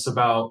curious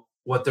about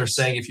what they're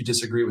saying if you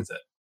disagree with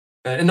it.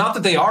 And not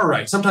that they are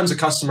right. Sometimes a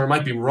customer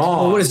might be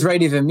wrong. Well, what does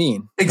right even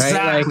mean?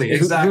 Exactly. Right?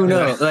 Exactly. Who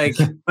knows?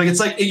 It's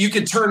like you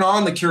could turn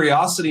on the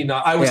curiosity.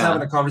 Now, I was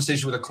having a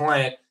conversation with a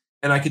client,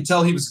 and I could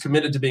tell he was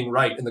committed to being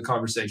right in the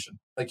conversation.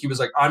 He was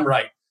like, I'm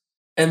right.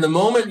 And the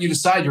moment you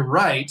decide you're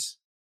right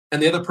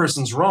and the other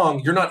person's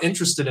wrong, you're not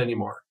interested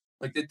anymore.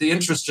 The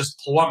interest just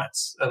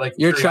plummets.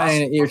 You're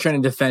trying to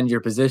defend your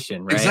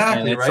position, right?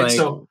 Exactly. Right.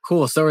 So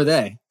cool. So are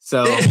they.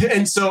 So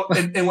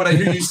and what I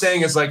hear you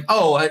saying is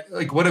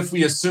what if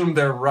we assume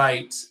they're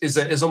right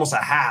is almost a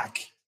hack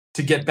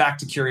to get back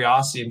to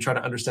curiosity and try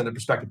to understand the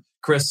perspective.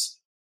 Chris,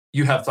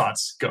 you have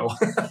thoughts. Go.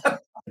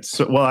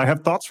 Well, I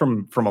have thoughts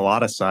from a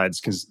lot of sides,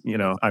 because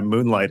I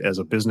moonlight as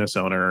a business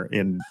owner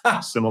in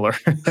similar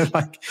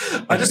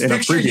I just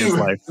picture you.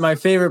 Life. My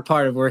favorite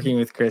part of working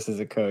with Chris as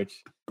a coach.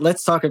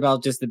 Let's talk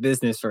about just the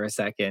business for a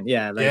second.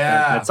 Yeah,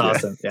 that's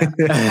awesome. Yeah.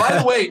 By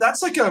the way,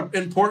 that's an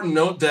important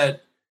note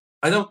that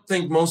I don't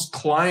think most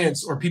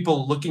clients or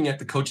people looking at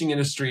the coaching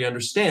industry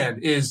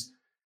understand, is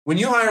when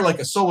you hire a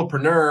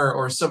solopreneur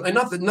or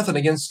and nothing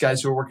against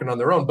guys who are working on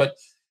their own, but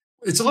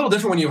it's a little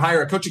different when you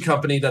hire a coaching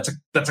company that's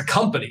a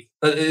company,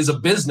 that is a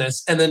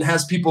business, and then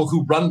has people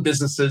who run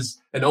businesses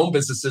and own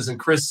businesses. And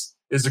Chris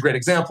is a great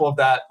example of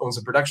that, owns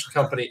a production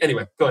company.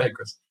 Anyway, go ahead,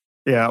 Chris.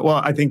 Yeah,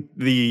 well, I think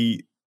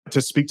to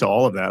speak to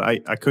all of that,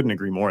 I couldn't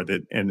agree more.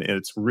 And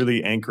it's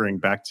really anchoring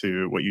back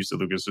to what you said,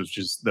 Lucas, which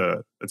is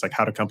it's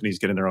how do companies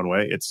get in their own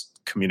way? It's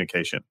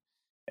communication.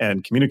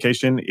 And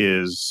communication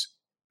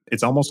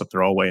it's almost a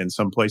throwaway in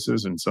some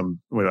places, and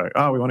we're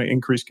we want to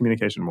increase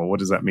communication. Well, what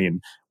does that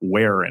mean?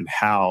 Where and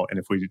how? And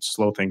if we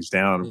slow things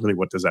down, really,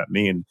 what does that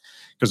mean?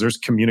 Because there's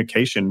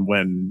communication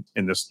when,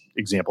 in this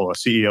example, a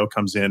CEO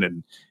comes in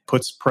and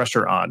puts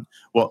pressure on.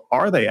 Well,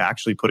 are they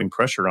actually putting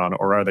pressure on,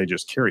 or are they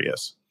just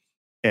curious?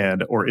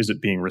 Or is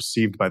it being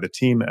received by the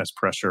team as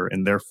pressure,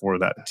 and therefore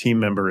that team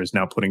member is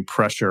now putting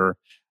pressure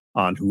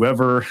on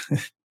whoever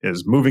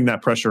is moving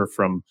that pressure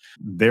from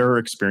their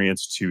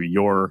experience to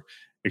your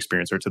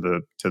experience, or to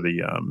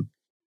the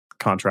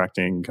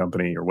contracting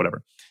company or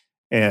whatever.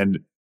 And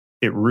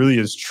it really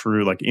is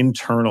true, like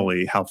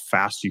internally, how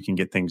fast you can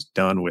get things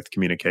done with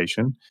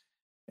communication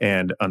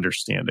and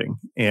understanding.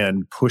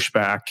 And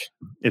pushback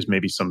is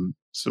maybe some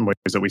ways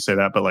that we say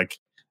that, but like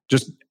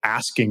just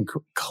asking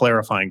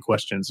clarifying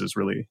questions is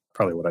really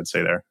probably what I'd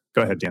say there.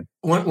 Go ahead, Dan.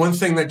 One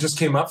thing that just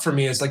came up for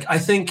me is like, I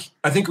think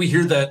we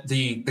hear that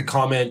the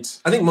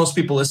comment, I think most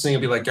people listening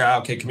will be like,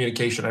 okay,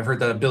 communication. I've heard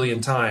that a billion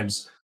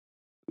times.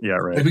 Yeah,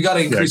 right. Like we got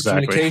to increase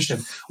exactly. communication.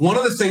 One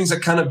of the things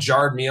that kind of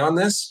jarred me on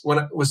this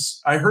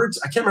I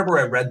can't remember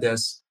where I read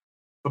this,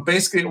 but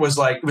basically it was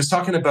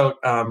talking about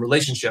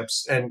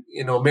relationships and,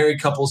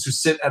 married couples who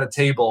sit at a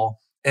table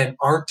and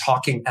aren't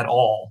talking at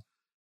all.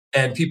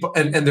 And people,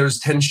 and there's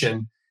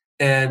tension.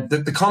 And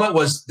the comment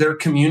was, they're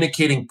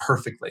communicating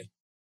perfectly.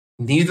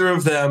 Neither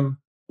of them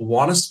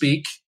want to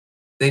speak.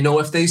 They know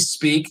if they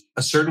speak,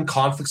 a certain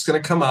conflict's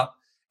going to come up.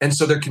 And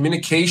so their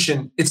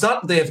communication, it's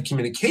not that they have a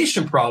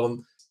communication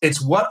problem. It's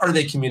what are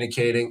they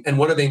communicating and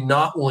what are they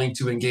not willing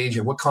to engage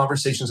in? What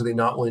conversations are they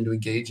not willing to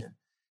engage in?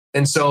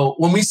 And so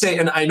when we say,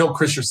 and I know,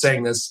 Chris, you're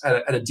saying this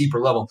at a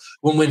deeper level,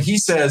 when he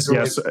says...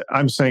 Yes,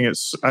 I'm saying it.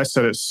 I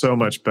said it so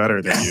much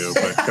better than you,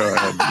 but go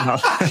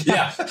ahead.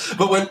 Yeah,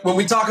 but when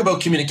we talk about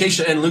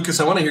communication, and Lucas,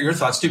 I want to hear your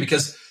thoughts too,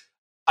 because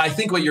I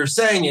think what you're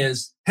saying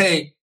is,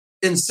 hey,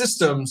 in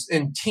systems,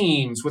 in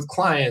teams, with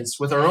clients,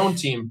 with our own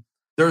team,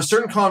 there are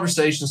certain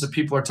conversations that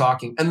people are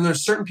talking, and then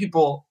there's certain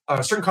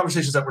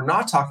conversations that we're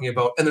not talking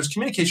about, and there's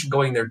communication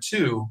going there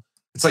too.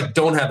 It's like,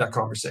 don't have that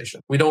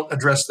conversation. We don't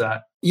address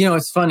that.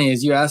 It's funny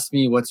is you asked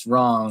me what's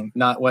wrong,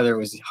 not whether it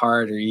was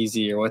hard or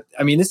easy or what.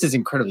 I mean, this is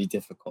incredibly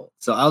difficult.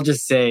 So I'll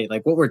just say,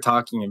 like, what we're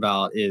talking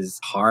about is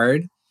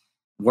hard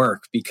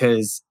work,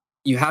 because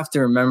you have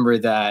to remember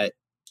that,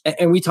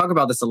 and we talk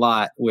about this a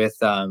lot with,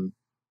 I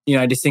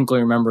distinctly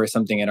remember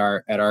something at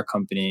our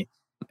company,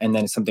 and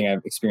then something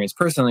I've experienced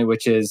personally,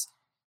 which is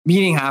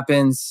meeting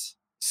happens.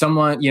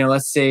 Someone,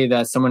 let's say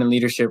that someone in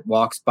leadership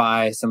walks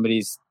by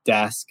somebody's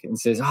desk and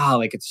says,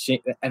 it's a shame.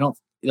 I don't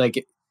like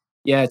it.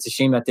 Yeah, it's a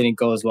shame that didn't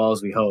go as well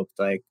as we hoped.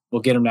 Like,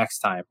 we'll get them next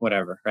time,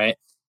 whatever, right?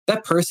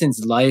 That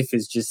person's life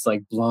is just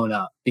like blown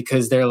up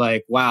because they're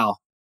like, wow,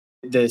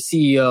 the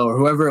CEO or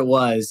whoever it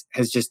was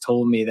has just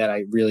told me that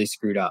I really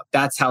screwed up.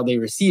 That's how they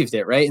received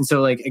it, right? And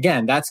so, like,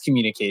 again, that's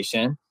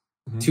communication.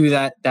 Mm-hmm. To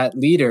that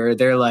leader.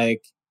 They're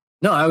like,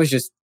 no, I was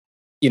just,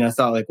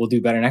 thought like, we'll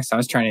do better next time. I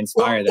was trying to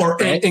inspire them. Or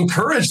right?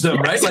 Encourage them,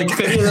 right? Like,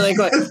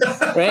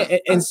 right?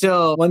 And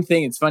so one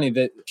thing, it's funny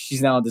that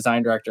she's now a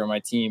design director on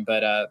my team,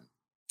 but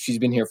she's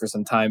been here for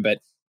some time, but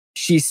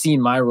she's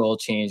seen my role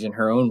change and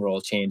her own role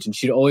change. And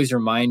she'd always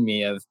remind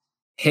me of,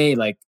 hey,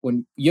 like,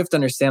 when you have to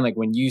understand, like,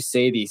 when you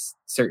say these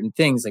certain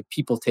things, like,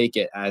 people take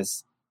it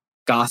as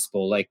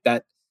gospel, like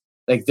that,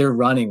 like they're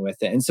running with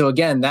it. And so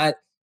again,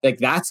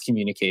 that's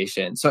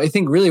communication. So I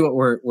think really what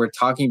we're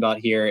talking about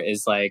here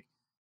is like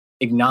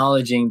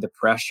acknowledging the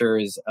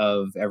pressures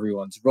of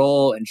everyone's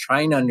role and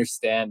trying to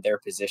understand their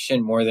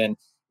position more than,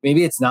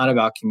 maybe it's not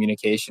about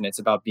communication. It's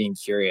about being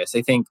curious.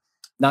 I think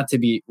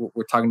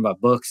we're talking about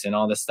books and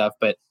all this stuff,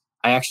 but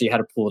I actually had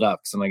to pull it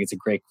up because I'm like, it's a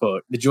great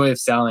quote. The Joy of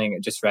Selling,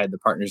 the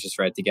partners just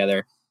read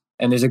together.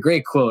 And there's a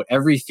great quote: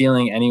 every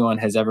feeling anyone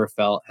has ever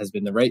felt has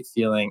been the right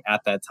feeling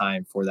at that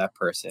time for that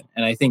person.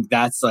 And I think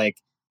that's like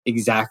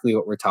exactly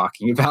what we're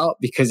talking about,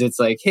 because it's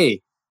like,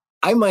 hey,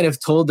 I might have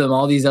told them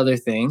all these other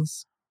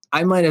things.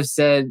 I might have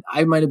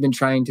been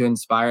trying to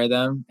inspire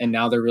them, and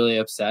now they're really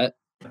upset.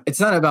 It's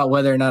not about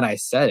whether or not I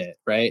said it,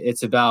 right?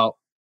 It's about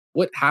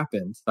what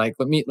happened. Like,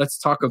 let's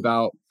talk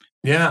about,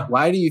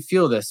 why do you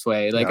feel this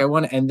way? Like, I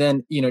want to, and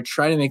then,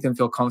 try to make them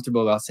feel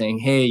comfortable about saying,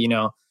 hey,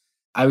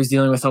 I was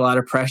dealing with a lot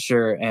of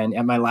pressure, and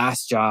at my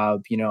last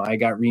job, I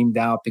got reamed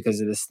out because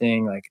of this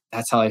thing. Like,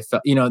 that's how I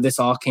felt, this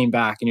all came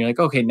back, and you're like,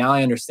 okay, now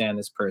I understand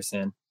this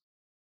person.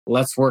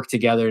 Let's work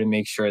together to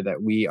make sure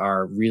that we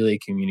are really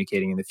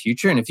communicating in the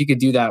future. And if you could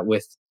do that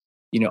with,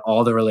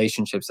 all the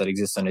relationships that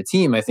exist on a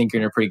team, I think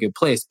you're in a pretty good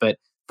place. But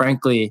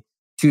frankly,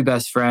 two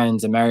best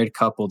friends, a married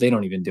couple, they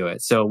don't even do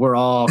it. So we're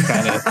all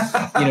kind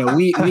of,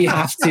 we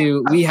have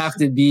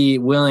to be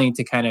willing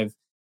to kind of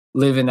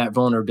live in that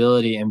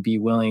vulnerability and be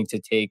willing to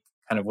take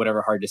kind of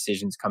whatever hard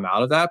decisions come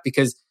out of that,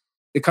 because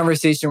the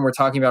conversation we're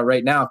talking about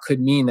right now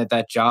could mean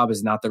that job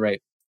is not the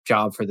right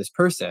job for this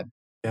person.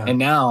 Yeah. And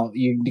now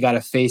you got to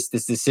face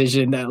this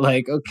decision that,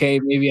 like, okay,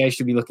 maybe I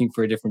should be looking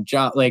for a different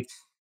job. Like,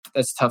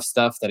 that's tough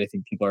stuff that I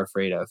think people are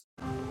afraid of.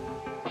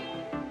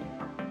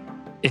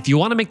 If you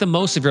want to make the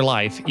most of your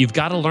life, you've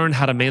got to learn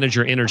how to manage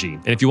your energy.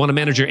 And if you want to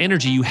manage your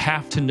energy, you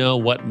have to know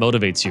what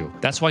motivates you.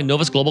 That's why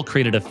Novus Global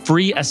created a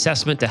free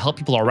assessment to help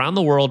people around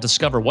the world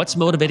discover what's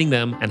motivating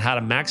them and how to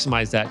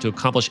maximize that to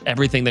accomplish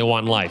everything they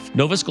want in life.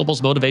 Novus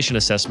Global's motivation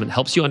assessment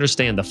helps you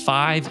understand the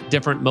 5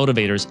 different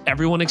motivators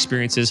everyone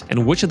experiences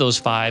and which of those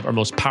 5 are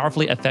most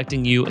powerfully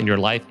affecting you in your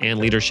life and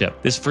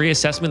leadership. This free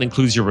assessment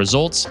includes your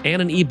results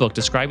and an ebook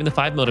describing the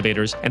 5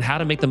 motivators and how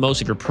to make the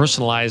most of your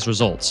personalized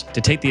results.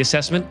 To take the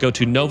assessment, go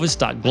to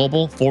novus.com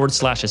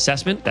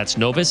novus.global/assessment. That's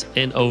Novus,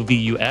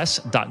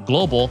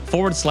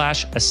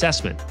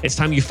 NOVUS.global/assessment. It's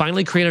time you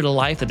finally created a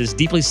life that is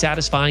deeply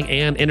satisfying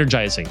and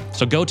energizing.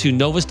 So go to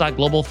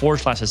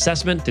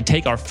novus.global/assessment to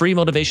take our free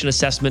motivation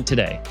assessment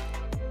today.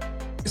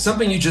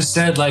 Something you just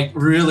said like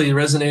really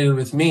resonated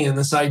with me, and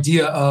this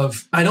idea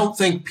of I don't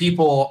think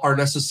people are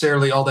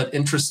necessarily all that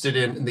interested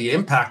in the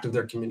impact of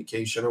their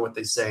communication or what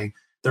they say.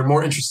 They're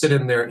more interested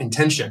in their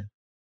intention.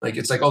 Like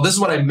it's like, oh, this is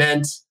what I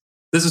meant.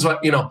 This is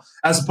what,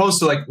 as opposed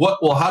to like,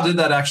 how did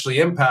that actually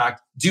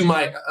impact?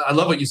 I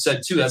love what you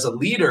said too, as a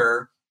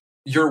leader,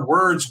 your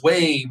words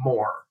weigh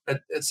more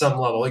at some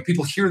level. Like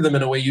people hear them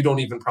in a way you don't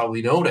even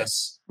probably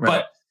notice. Right.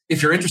 But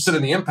if you're interested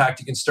in the impact,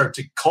 you can start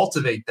to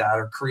cultivate that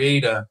or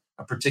create a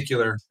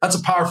particular, that's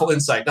a powerful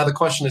insight. Now the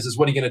question is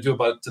what are you going to do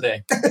about it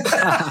today?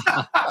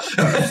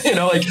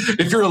 Like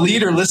if you're a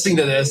leader listening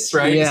to this,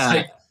 right? Yeah. It's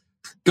like,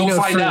 go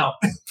find out.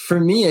 For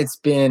me, it's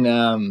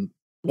been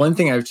one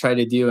thing I've tried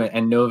to do,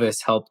 and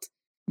Novus helped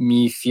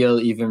me feel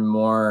even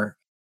more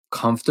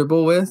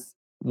comfortable with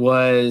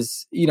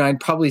was, I'd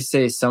probably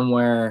say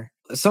somewhere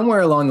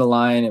along the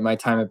line in my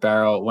time at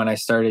Barrel, when I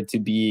started to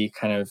be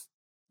kind of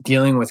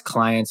dealing with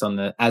clients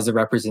as a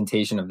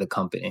representation of the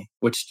company,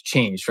 which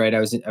changed, right? I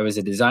was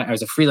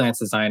a freelance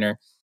designer,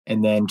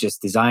 and then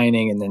just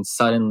designing, and then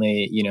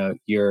suddenly,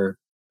 you're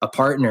a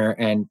partner,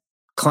 and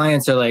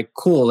clients are like,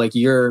 cool, like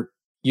you're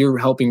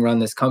helping run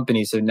this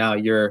company, so now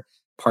you're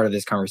part of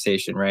this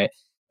conversation, right?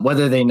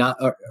 Whether they not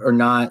or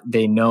not,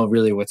 they know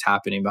really what's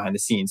happening behind the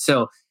scenes.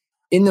 So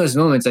in those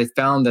moments, I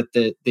found that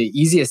the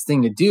easiest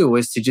thing to do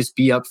was to just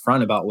be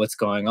upfront about what's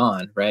going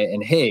on, right?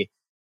 And hey,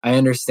 I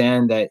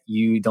understand that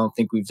you don't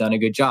think we've done a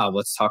good job.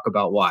 Let's talk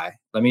about why.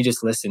 Let me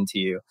just listen to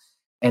you.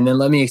 And then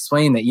let me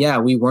explain that, yeah,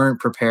 we weren't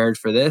prepared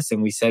for this,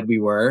 and we said we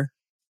were,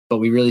 but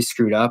we really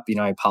screwed up.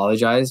 I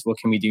apologize. What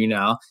can we do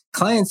now?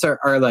 Clients are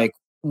like,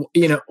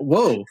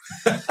 whoa.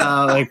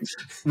 Like,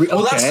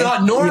 well, that's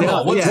not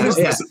normal. What is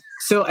this?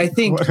 So I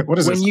think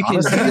when you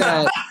can do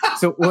that,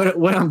 so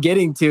what I'm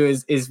getting to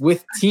is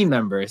with team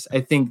members,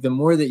 I think the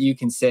more that you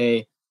can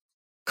say,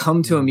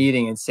 come to a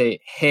meeting and say,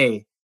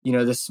 hey,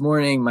 this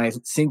morning my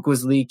sink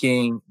was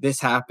leaking. This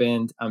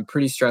happened. I'm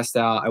pretty stressed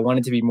out. I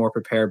wanted to be more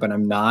prepared, but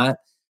I'm not.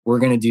 We're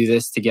going to do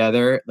this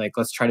together. Like,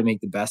 let's try to make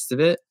the best of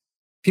it.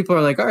 People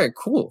are like, all right,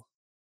 cool.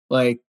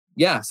 Like,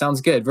 yeah, sounds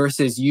good.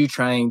 Versus you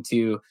trying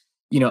to,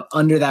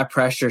 under that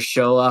pressure,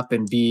 show up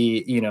and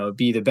be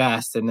the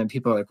best. And then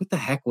people are like, what the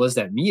heck was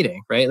that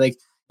meeting? Right? Like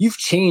you've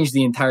changed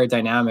the entire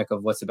dynamic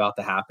of what's about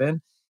to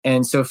happen.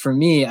 And so for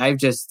me, I've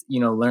just,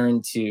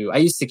 learned I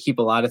used to keep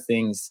a lot of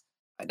things,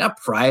 not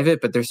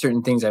private, but there's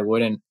certain things I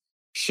wouldn't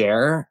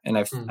share. And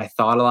I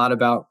thought a lot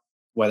about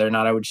whether or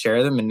not I would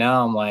share them. And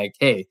now I'm like,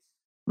 hey,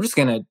 I'm just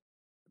going to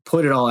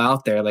put it all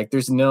out there. Like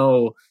there's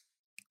no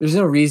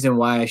reason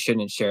why I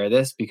shouldn't share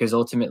this, because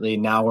ultimately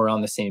now we're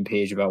on the same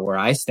page about where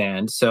I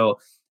stand. So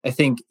I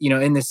think,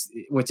 in this,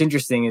 what's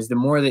interesting is the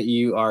more that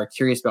you are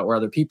curious about where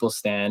other people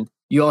stand,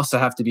 you also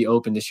have to be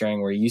open to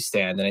sharing where you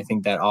stand. And I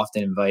think that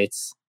often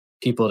invites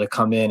people to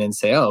come in and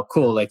say, oh,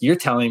 cool. Like you're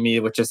telling me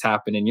what just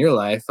happened in your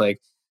life.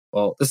 Like,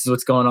 well, this is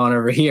what's going on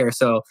over here.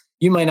 So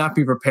you might not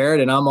be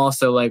prepared. And I'm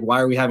also like, why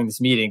are we having this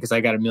meeting? Because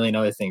I got a million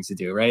other things to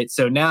do, right?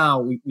 So now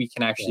we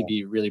can actually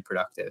be really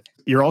productive.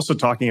 You're also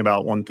talking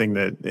about one thing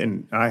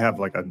and I have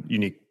like a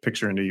unique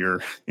picture into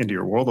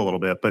your world a little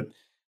bit, but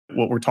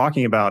what we're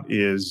talking about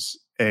is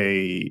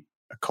a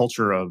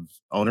culture of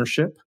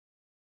ownership,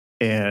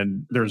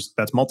 and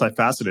that's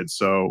multifaceted.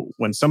 So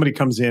when somebody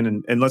comes in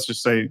and let's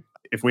just say,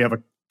 if we have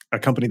a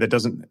company that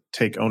doesn't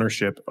take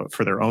ownership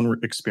for their own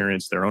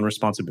experience, their own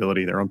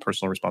responsibility, their own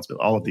personal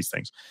responsibility, all of these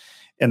things.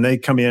 And they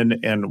come in,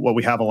 and what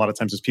we have a lot of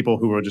times is people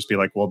who will just be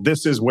like, well,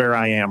 this is where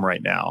I am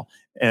right now.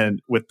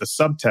 And with the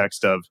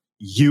subtext of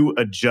you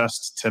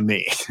adjust to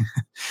me.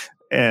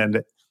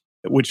 And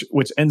which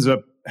ends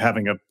up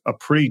having a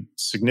pretty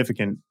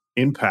significant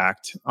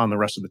impact on the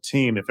rest of the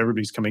team. If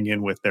everybody's coming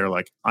in with their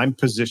like, I'm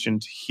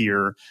positioned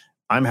here,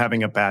 I'm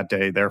having a bad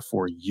day,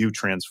 therefore you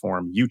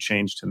transform, you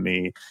change to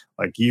me,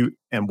 like you.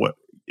 And what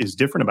is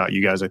different about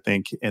you guys, I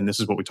think, and this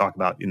is what we talk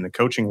about in the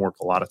coaching work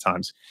a lot of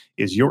times,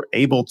 is you're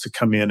able to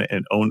come in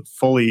and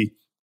fully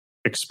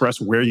express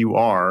where you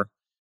are,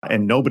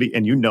 and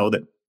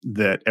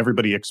that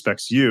everybody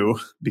expects you,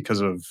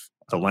 because of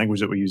the language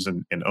that we use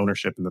in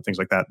ownership and the things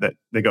like that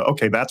they go,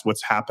 okay, that's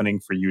what's happening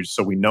for you.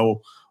 So we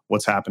know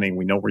what's happening.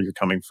 We know where you're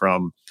coming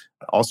from.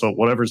 Also,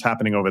 whatever's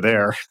happening over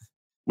there,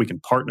 we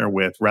can partner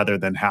with rather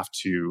than have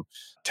to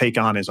take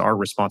on as our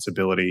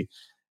responsibility.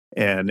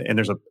 And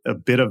there's a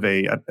bit of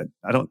I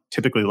don't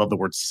typically love the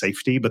word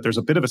safety, but there's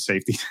a bit of a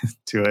safety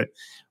to it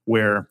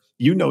where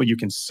you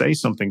can say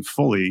something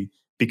fully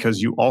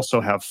because you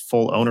also have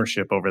full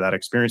ownership over that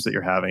experience that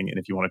you're having. And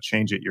if you want to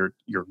change it,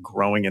 you're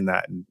growing in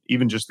that. And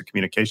even just the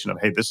communication of,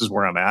 hey, this is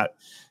where I'm at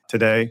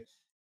today.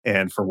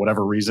 And for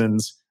whatever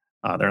reasons,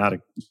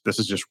 this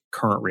is just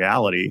current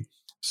reality.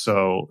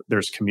 So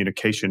there's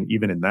communication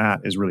even in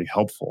that is really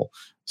helpful.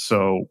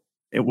 So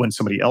when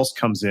somebody else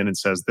comes in and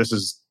says, this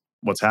is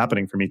what's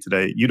happening for me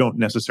today, you don't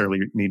necessarily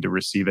need to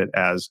receive it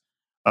as,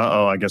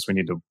 I guess we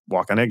need to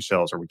walk on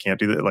eggshells, or we can't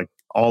do that. Like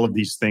all of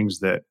these things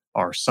that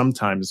are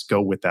sometimes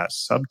go with that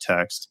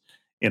subtext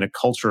in a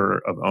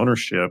culture of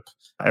ownership.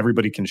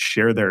 Everybody can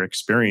share their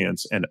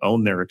experience and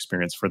own their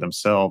experience for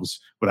themselves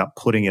without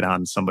putting it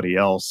on somebody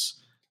else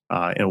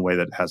in a way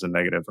that has a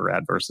negative or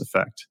adverse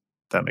effect.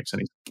 If that makes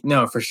any sense.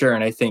 No, for sure.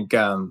 And I think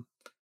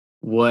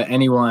what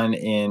anyone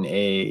in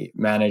a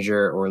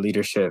manager or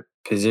leadership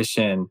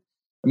position,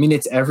 I mean,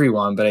 it's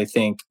everyone, but I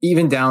think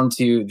even down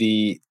to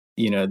the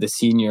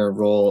senior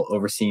role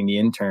overseeing the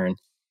intern,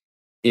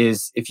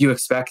 is if you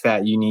expect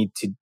that, you need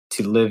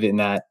to live in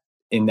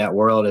that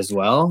world as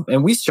well.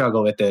 And we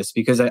struggle with this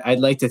because I'd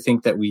like to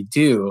think that we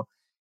do.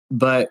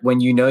 But when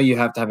you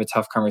have to have a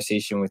tough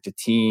conversation with the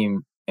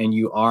team and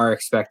you are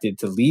expected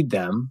to lead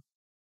them,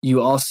 you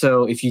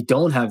also, if you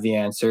don't have the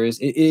answers,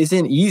 it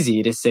isn't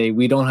easy to say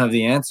we don't have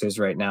the answers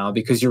right now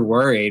because you're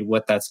worried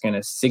what that's going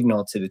to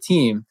signal to the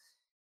team.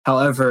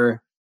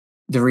 However,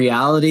 the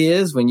reality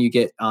is when you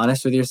get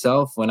honest with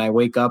yourself, when I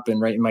wake up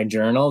and write in my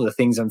journal, the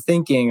things I'm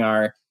thinking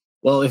are,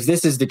 well, if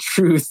this is the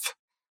truth,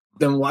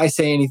 then why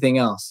say anything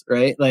else,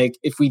 right? Like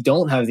if we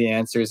don't have the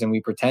answers and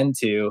we pretend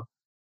to,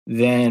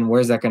 then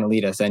where's that going to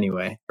lead us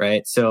anyway,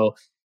 right? So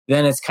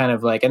then it's kind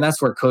of like, and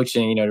that's where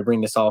coaching, to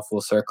bring this all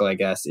full circle, I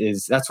guess,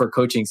 is that's where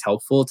coaching is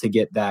helpful to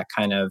get that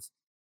kind of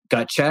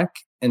gut check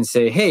and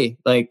say, hey,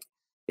 like,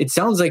 it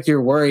sounds like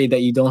you're worried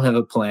that you don't have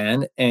a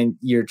plan and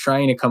you're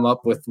trying to come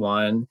up with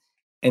one.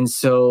 And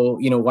so,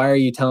 why are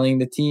you telling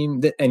the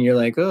team that? And you're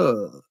like,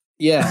 oh,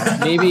 yeah,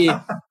 maybe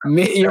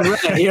you're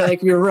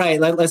right. You're right.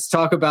 Let's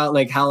talk about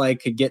like how I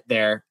could get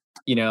there,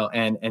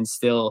 and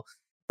still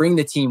bring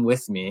the team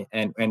with me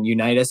and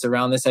unite us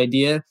around this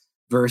idea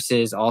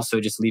versus also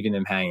just leaving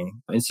them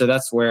hanging. And so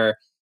that's where,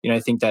 I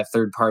think that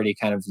third party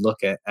kind of look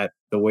at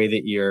the way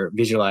that you're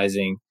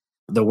visualizing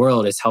the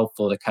world is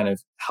helpful to kind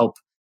of help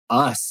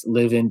us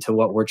live into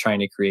what we're trying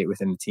to create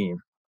within the team.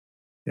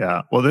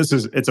 Yeah. Well, this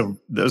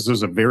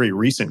was a very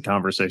recent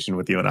conversation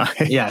with you and I.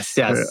 Yes.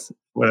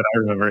 What I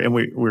remember. And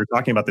we were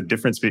talking about the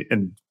difference,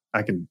 and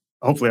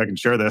hopefully I can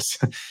share this,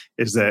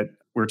 is that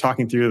we're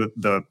talking through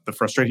the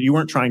frustration. You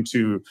weren't trying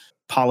to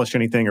polish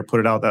anything or put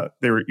it out, that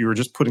you were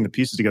just putting the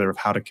pieces together of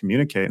how to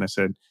communicate. And I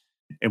said,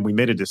 and we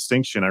made a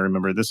distinction. I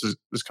remember this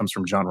comes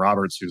from John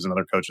Roberts, who's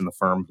another coach in the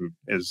firm who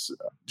is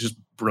just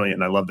brilliant.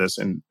 And I love this.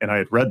 And I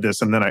had read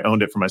this and then I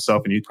owned it for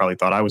myself. And you probably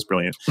thought I was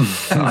brilliant.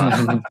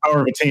 Power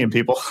of a team,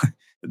 people.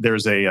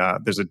 There's a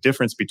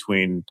difference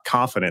between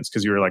confidence,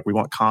 because you were like, we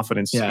want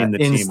confidence in the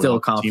team. Instill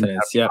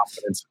confidence. Yeah.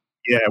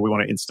 Yeah, we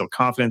want to instill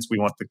confidence. We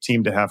want the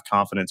team to have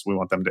confidence. We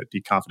want them to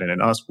be confident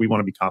in us. We want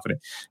to be confident.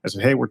 I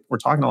said, hey, we're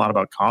talking a lot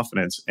about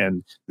confidence.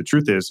 And the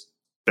truth is,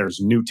 there's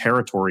new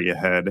territory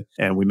ahead.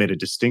 And we made a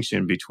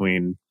distinction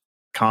between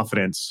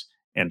confidence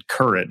and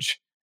courage.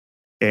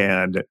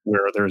 And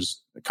where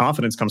there's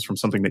confidence comes from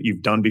something that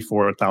you've done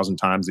before 1,000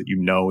 times that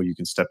you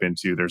can step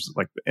into. There's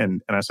like,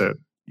 and I said,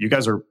 you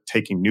guys are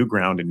taking new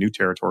ground and new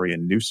territory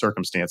and new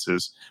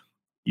circumstances.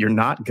 You're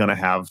not going to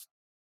have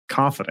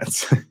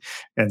confidence.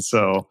 And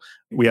so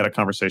we had a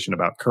conversation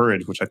about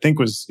courage, which I think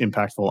was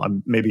impactful.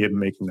 I'm maybe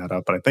making that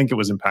up, but I think it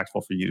was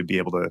impactful for you to be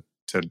able to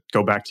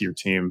go back to your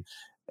team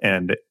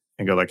and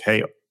go like,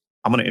 hey,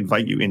 I'm going to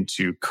invite you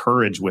into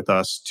courage with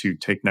us to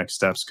take next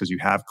steps because you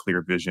have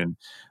clear vision.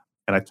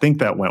 And I think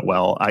that went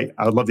well. I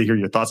would love to hear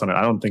your thoughts on it.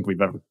 I don't think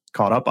we've ever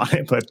caught up on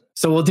it, but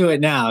so we'll do it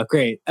now.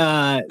 Great.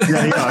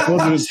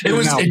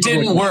 It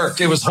didn't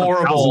work. It was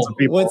horrible.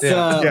 Go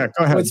ahead.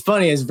 What's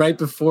funny is right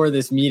before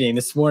this meeting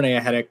this morning, I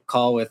had a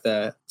call with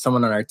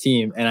someone on our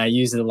team, and I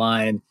used the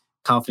line,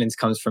 "Confidence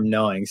comes from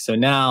knowing." So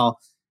now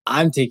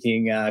I'm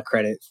taking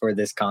credit for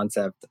this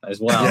concept as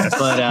well. Yes.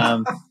 But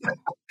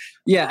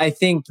I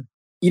think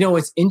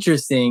what's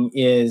interesting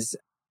is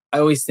I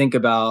always think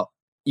about.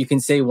 You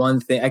can say one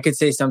thing. I could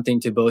say something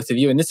to both of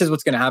you. And this is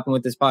what's going to happen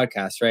with this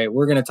podcast, right?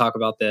 We're going to talk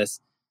about this.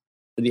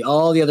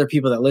 All the other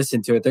people that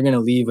listen to it, they're going to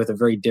leave with a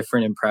very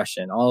different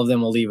impression. All of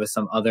them will leave with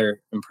some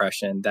other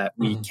impression that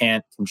we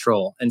can't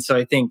control. And so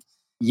I think,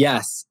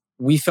 yes,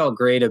 we felt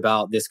great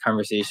about this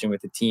conversation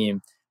with the team.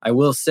 I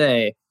will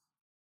say,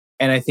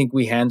 and I think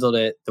we handled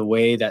it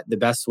the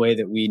best way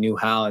that we knew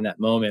how in that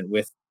moment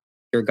with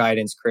your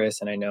guidance,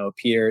 Chris. And I know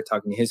Peter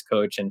talking to his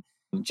coach and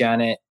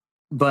Janet.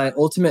 But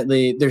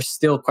ultimately, there's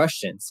still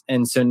questions.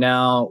 And so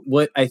now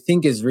what I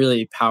think is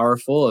really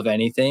powerful of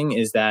anything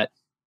is that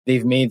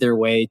they've made their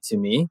way to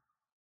me,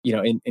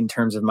 in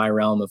terms of my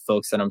realm of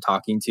folks that I'm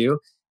talking to.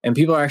 And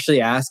people are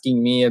actually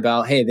asking me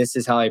about, hey, this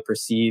is how I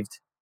perceived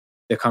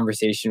the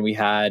conversation we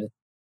had.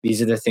 These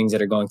are the things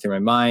that are going through my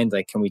mind.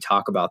 Like, can we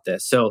talk about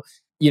this? So,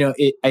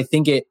 I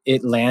think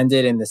it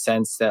landed in the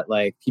sense that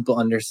like people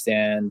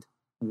understand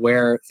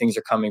where things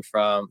are coming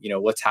from,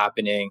 what's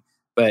happening.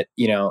 But,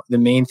 the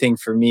main thing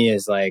for me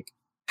is like,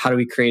 how do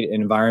we create an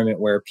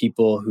environment where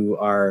people who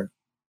are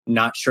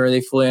not sure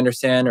they fully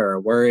understand or are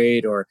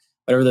worried or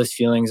whatever those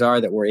feelings are,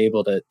 that we're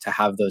able to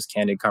have those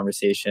candid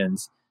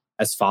conversations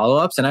as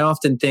follow-ups. And I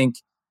often think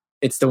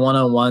it's the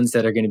one-on-ones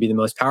that are going to be the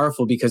most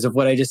powerful because of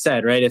what I just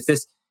said, right?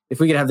 If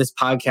we could have this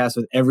podcast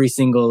with every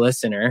single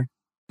listener,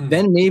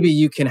 then maybe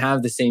you can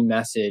have the same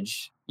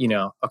message,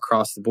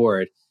 across the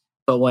board.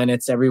 But when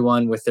it's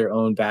everyone with their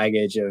own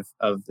baggage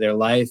of their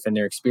life and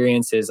their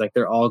experiences, like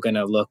they're all going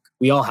to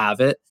we all have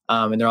it,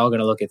 and they're all going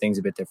to look at things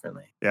a bit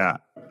differently. Yeah.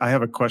 I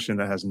have a question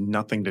that has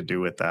nothing to do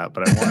with that,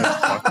 but I wanted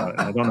to talk about it.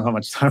 I don't know how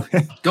much time.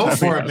 Go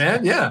for it,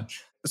 man. Yeah.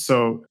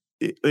 So,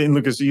 and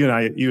Lucas, you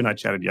and I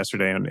chatted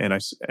yesterday, and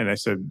I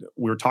said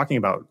we were talking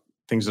about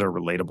things that are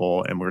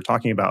relatable, and we were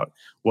talking about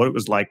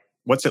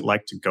what's it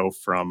like to go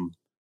from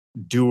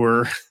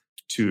doer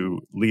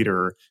to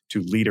leader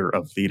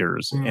of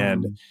leaders.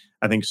 And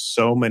I think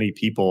so many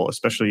people,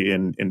 especially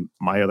in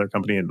my other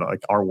company and like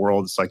our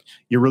world, it's like,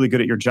 you're really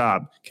good at your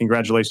job.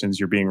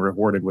 Congratulations, you're being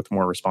rewarded with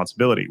more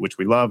responsibility, which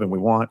we love and we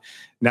want.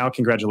 Now,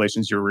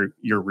 congratulations, you're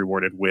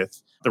rewarded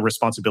with the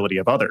responsibility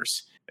of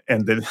others.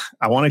 And then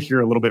I want to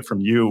hear a little bit from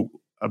you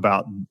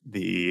about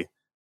the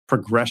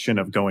progression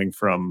of going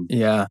from...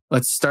 Yeah,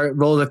 let's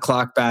roll the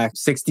clock back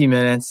 60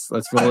 minutes.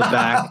 Let's roll it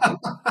back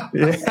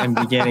and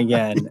begin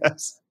again.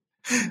 Yes.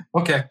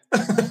 Okay.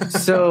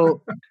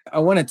 So I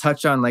want to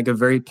touch on like a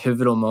very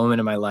pivotal moment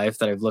in my life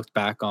that I've looked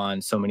back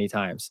on so many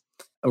times.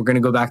 We're going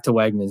to go back to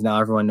Wegmans. Now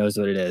everyone knows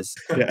what it is.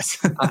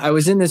 Yes. I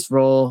was in this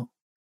role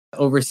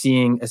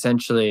overseeing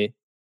essentially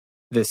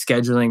the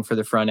scheduling for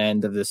the front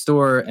end of the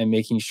store and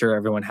making sure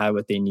everyone had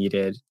what they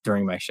needed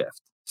during my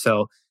shift.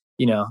 So,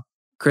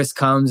 Chris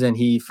comes and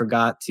he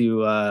forgot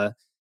to,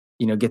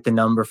 get the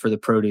number for the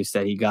produce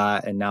that he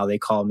got. And now they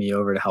call me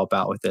over to help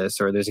out with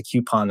this, or there's a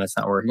coupon that's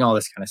not working, all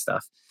this kind of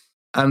stuff.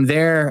 I'm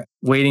there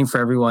waiting for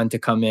everyone to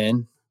come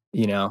in,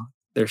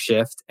 their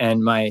shift.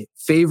 And my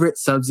favorite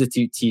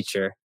substitute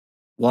teacher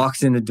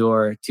walks in the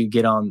door to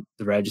get on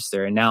the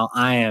register. And now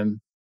I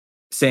am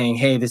saying,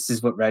 hey, this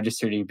is what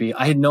register to be.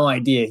 I had no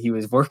idea he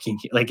was working.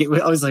 I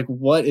was like,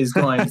 what is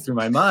going through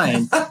my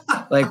mind?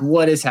 Like,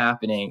 what is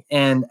happening?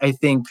 And I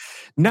think...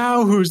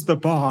 Now who's the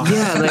boss?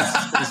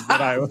 Yeah, is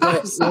what I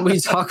was. When we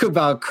talk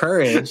about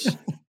courage,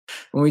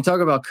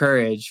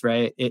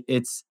 right,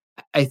 it's...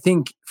 I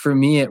think for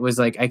me, it was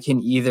like, I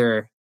can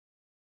either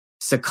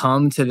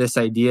succumb to this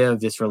idea of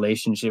this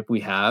relationship we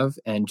have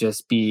and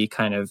just be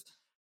kind of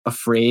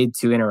afraid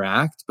to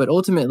interact. But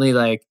ultimately,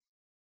 like,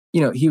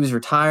 he was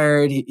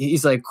retired.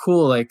 He's like,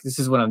 cool, like, this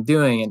is what I'm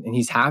doing. And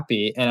he's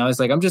happy. And I was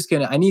like,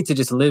 I need to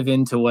just live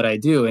into what I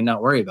do and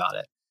not worry about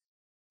it.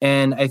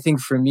 And I think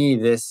for me,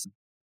 this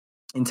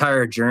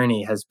entire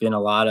journey has been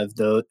a lot of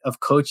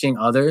coaching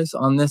others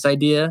on this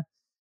idea,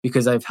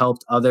 because I've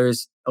helped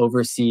others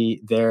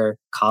oversee their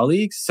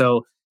colleagues.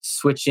 So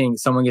switching,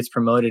 someone gets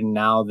promoted and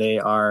now they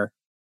are,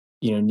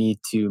 need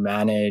to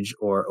manage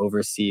or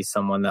oversee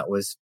someone that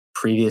was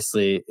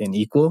previously an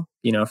equal,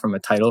 from a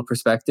title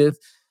perspective.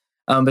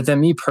 But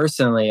then me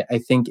personally, I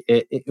think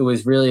it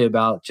was really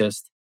about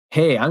just,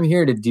 hey, I'm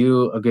here to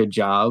do a good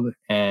job,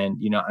 and,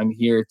 I'm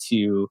here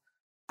to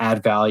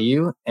add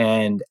value.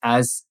 And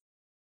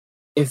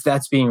if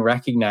that's being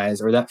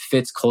recognized or that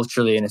fits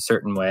culturally in a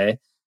certain way,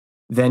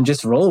 then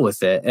just roll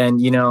with it. And,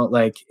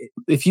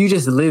 if you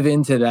just live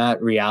into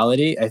that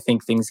reality, I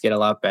think things get a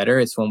lot better.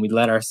 It's when we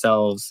let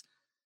ourselves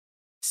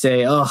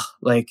say, oh,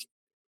 like,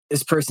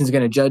 this person's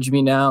going to judge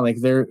me now. Like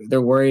they're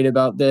worried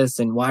about this,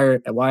 and why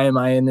am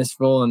I in this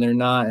role and they're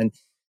not? And,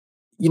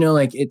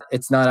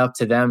 it's not up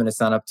to them and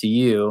it's not up to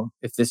you.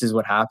 If this is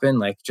what happened,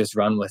 like, just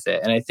run with it.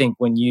 And I think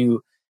when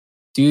you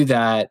do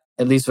that,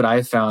 at least what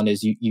I've found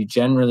is you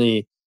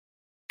generally,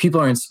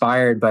 people are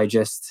inspired by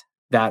just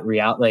that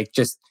reality, like,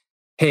 just,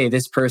 hey,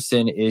 this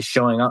person is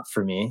showing up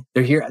for me.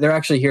 They're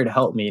actually here to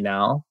help me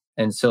now.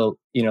 And so,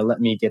 let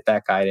me get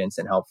that guidance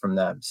and help from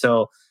them.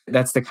 So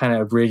that's the kind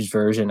of abridged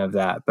version of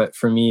that. But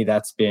for me,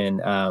 that's been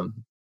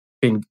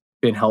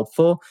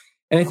helpful.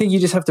 And I think you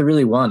just have to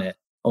really want it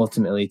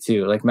ultimately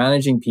too. Like,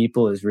 managing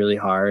people is really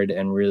hard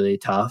and really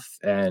tough.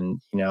 And,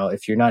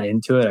 if you're not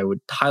into it, I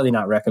would highly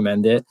not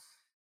recommend it,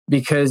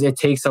 because it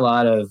takes a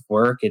lot of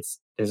work.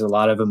 There's a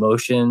lot of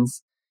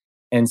emotions.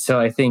 And so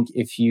I think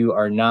if you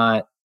are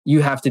not,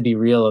 you have to be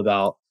real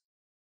about,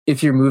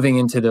 if you're moving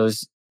into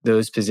those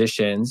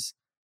positions,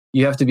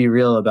 you have to be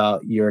real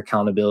about your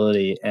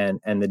accountability and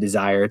the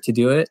desire to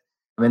do it.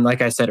 I mean,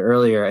 like I said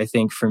earlier, I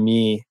think for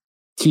me,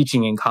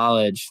 teaching in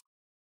college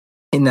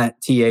in that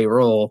TA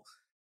role,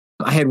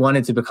 I had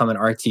wanted to become an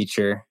art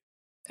teacher.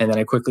 And then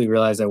I quickly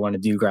realized I want to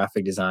do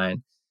graphic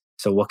design.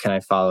 So what can I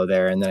follow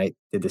there? And then I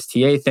did this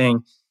TA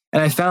thing.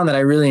 And I found that I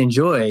really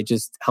enjoy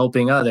just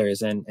helping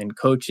others and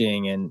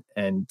coaching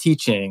and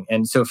teaching.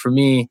 And so for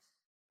me,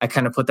 I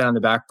kind of put that on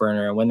the back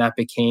burner. And when that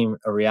became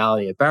a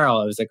reality at Barrel,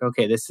 I was like,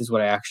 okay, this is what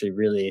I actually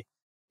really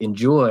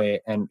enjoy.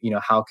 And,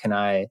 how can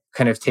I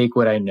kind of take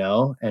what I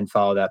know and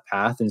follow that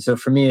path? And so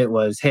for me, it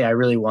was, hey, I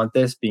really want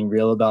this, being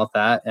real about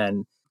that,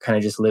 and kind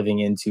of just living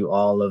into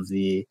all of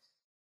the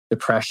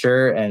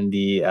pressure and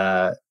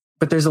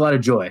but there's a lot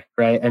of joy,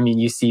 right? I mean,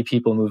 you see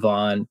people move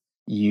on,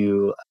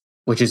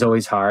 which is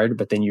always hard,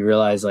 but then you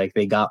realize like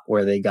they got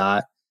where they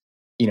got,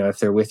 if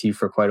they're with you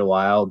for quite a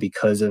while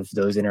because of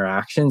those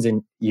interactions,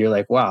 and you're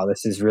like, wow,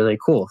 this is really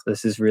cool.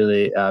 This is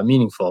really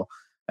meaningful.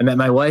 I met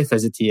my wife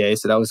as a TA,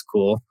 so that was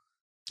cool.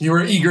 You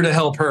were eager to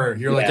help her.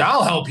 You're like,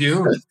 I'll help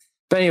you.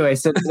 But anyway,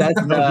 so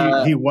that's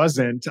no, he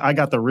wasn't. I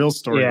got the real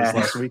story this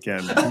last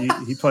weekend.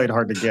 He played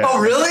hard to get. Oh,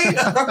 really?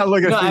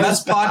 Look at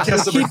that's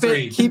podcast number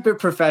 3. Keep it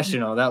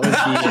professional. That was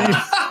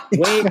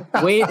the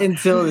wait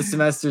until the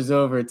semester's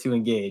over to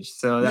engage.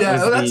 So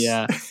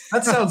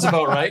that sounds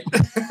about right.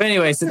 But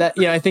anyway, so that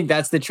I think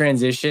that's the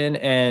transition,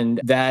 and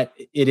that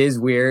it is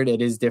weird.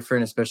 It is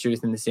different, especially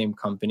within the same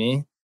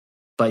company.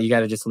 But you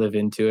got to just live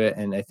into it,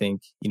 and I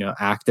think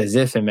act as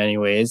if in many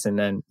ways, and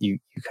then you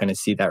kind of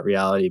see that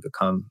reality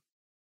become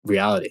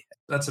reality.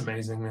 That's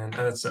amazing, man.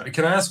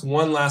 Can I ask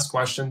one last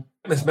question?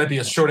 This might be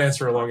a short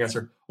answer or a long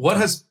answer. What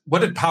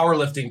did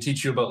powerlifting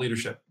teach you about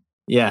leadership?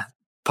 Yeah,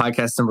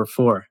 podcast number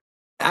 4.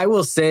 I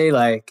will say,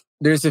 like,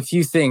 there's a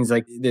few things,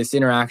 like this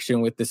interaction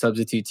with the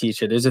substitute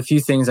teacher. There's a few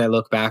things I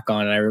look back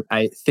on, and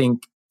I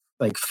think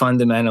like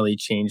fundamentally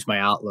changed my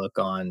outlook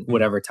on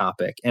whatever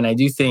topic. And I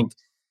do think,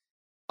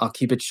 I'll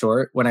keep it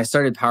short. When I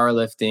started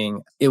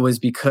powerlifting, it was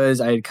because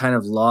I had kind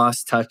of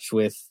lost touch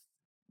with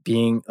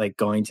being like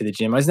going to the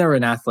gym. I was never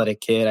an athletic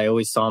kid. I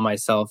always saw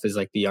myself as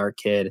like the art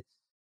kid.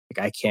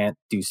 Like, I can't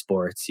do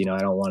sports. I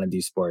don't want to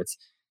do sports.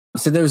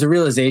 So there was a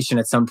realization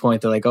at some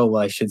point that like, oh,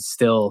 well, I should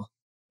still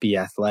be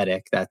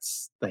athletic.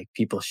 That's like,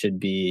 people should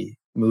be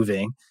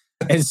moving.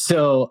 And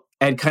so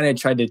I'd kind of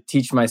tried to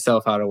teach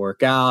myself how to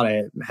work out.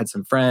 I had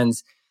some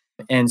friends.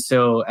 And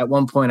so at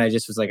one point I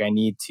just was like,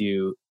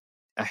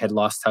 I had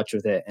lost touch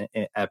with it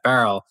at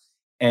Barrel.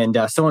 And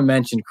someone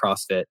mentioned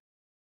CrossFit.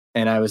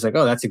 And I was like,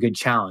 oh, that's a good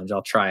challenge.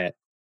 I'll try it.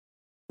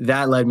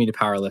 That led me to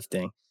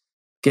powerlifting.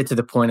 Get to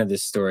the point of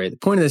this story. The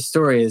point of this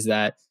story is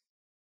that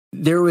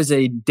there was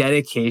a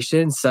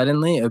dedication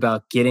suddenly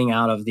about getting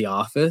out of the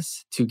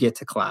office to get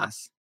to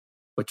class,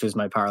 which was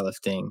my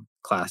powerlifting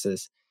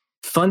classes.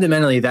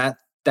 Fundamentally, that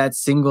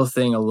single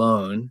thing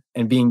alone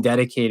and being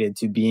dedicated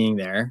to being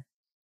there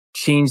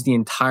changed the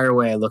entire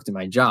way I looked at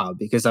my job,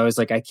 because I was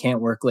like, I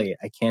can't work late.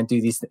 I can't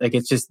do these. Like,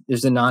 it's just,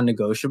 there's a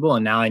non-negotiable.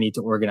 And now I need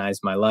to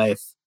organize my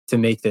life to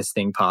make this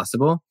thing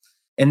possible.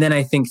 And then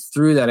I think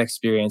through that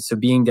experience, so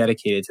being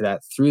dedicated to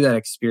that, through that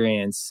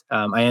experience,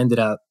 I ended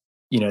up,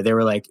 they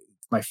were like,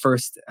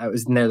 I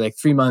was in there like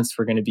 3 months,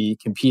 we're going to be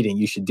competing.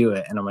 You should do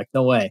it. And I'm like,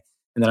 no way.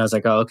 And then I was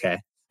like, oh, okay.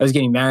 I was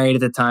getting married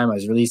at the time. I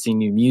was releasing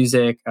new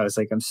music. I was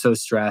like, I'm so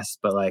stressed,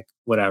 but like,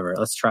 whatever,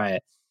 let's try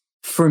it.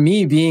 For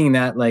me, being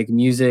that like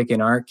music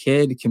and art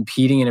kid,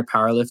 competing in a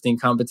powerlifting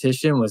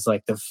competition was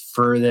like the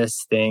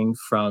furthest thing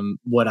from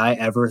what I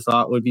ever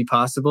thought would be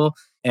possible.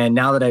 And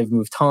now that I've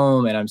moved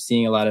home and I'm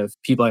seeing a lot of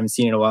people I haven't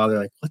seen in a while, they're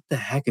like, what the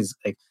heck is,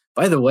 like,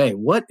 by the way,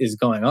 what is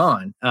going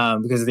on?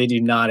 Because they do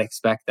not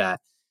expect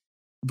that.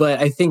 But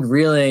I think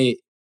really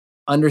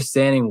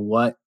understanding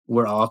what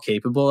we're all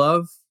capable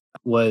of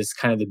was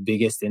kind of the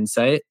biggest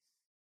insight.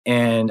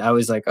 And I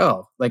was like,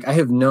 oh, like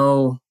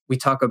we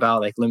talk about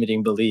like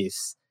limiting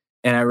beliefs.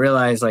 And I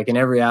realized like in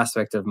every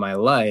aspect of my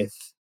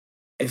life,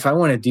 if I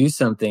want to do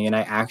something and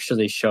I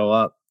actually show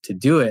up to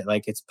do it,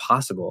 like it's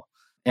possible.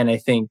 And I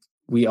think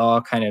we all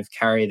kind of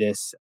carry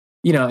this,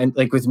 and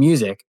like with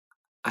music,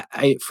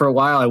 I for a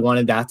while I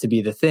wanted that to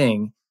be the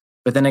thing,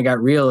 but then I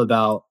got real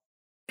about,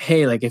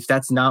 hey, like if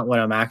that's not what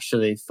I'm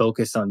actually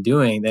focused on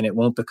doing, then it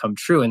won't become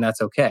true. And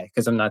that's okay,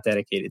 because I'm not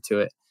dedicated to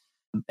it.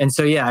 And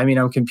so, yeah, I mean,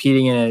 I'm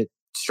competing in a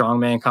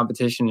strongman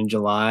competition in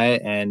July,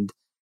 and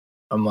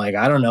I'm like,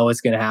 I don't know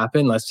what's going to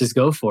happen. Let's just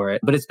go for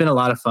it. But it's been a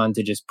lot of fun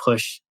to just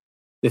push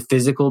the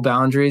physical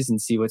boundaries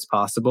and see what's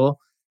possible.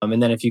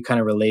 And then if you kind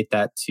of relate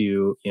that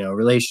to,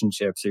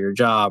 relationships or your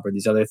job or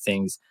these other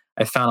things,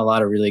 I found a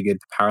lot of really good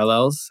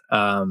parallels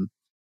that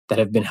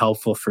have been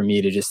helpful for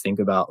me to just think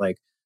about, like,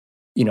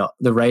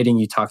 the writing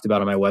you talked about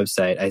on my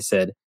website. I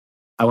said,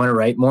 I want to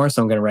write more,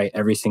 so I'm going to write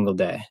every single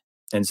day.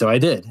 And so I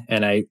did.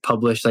 And I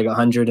published like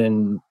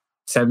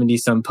 170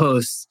 some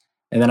posts.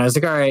 And then I was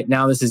like, all right,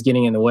 now this is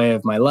getting in the way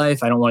of my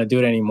life. I don't want to do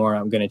it anymore.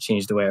 I'm going to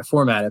change the way I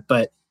format it.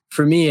 But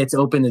for me, it's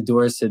opened the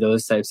doors to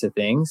those types of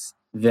things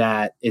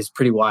that is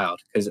pretty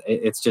wild, because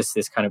it's just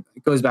this kind of,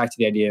 it goes back to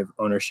the idea of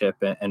ownership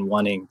and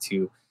wanting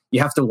to,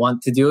 you have to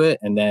want to do it.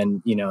 And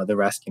then, the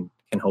rest can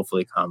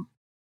hopefully come.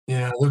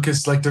 Yeah,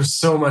 Lucas, like there's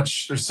so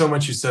much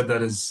you said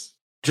that is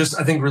just,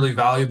 I think, really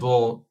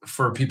valuable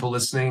for people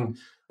listening.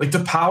 Like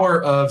the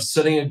power of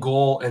setting a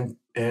goal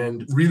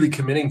and really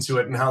committing to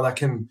it, and how that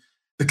can,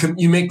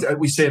 you make,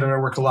 we say it in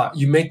our work a lot,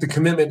 you make the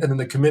commitment and then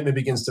the commitment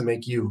begins to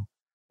make you.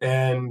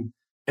 And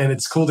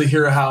it's cool to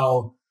hear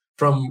how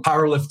from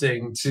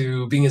powerlifting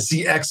to being a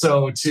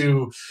CXO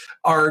to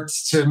art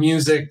to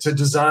music to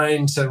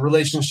design to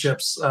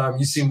relationships,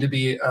 you seem to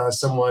be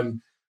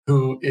someone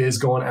who is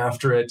going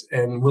after it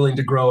and willing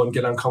to grow and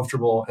get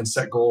uncomfortable and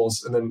set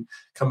goals and then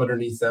come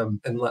underneath them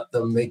and let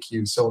them make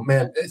you. So,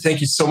 man, thank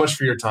you so much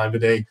for your time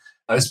today.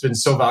 It's been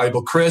so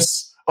valuable.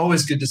 Chris,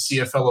 always good to see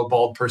a fellow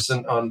bald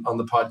person on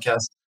the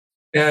podcast.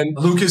 And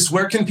Lucas,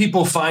 where can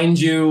people find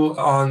you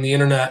on the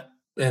internet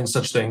and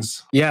such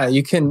things? Yeah,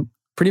 you can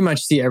pretty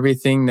much see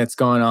everything that's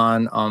going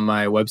on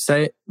my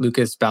website,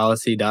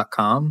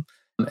 lucasbalassi.com.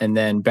 And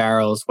then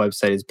Barrel's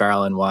website is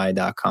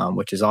barrelny.com,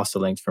 which is also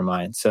linked for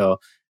mine. So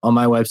On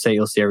my website,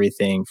 you'll see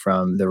everything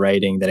from the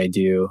writing that I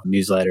do,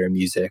 newsletter,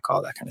 music,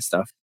 all that kind of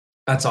stuff.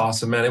 That's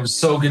awesome, man. It was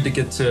so good to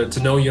get to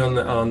know you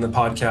on the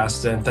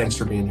podcast, and thanks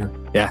for being here.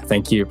 Yeah,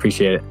 thank you.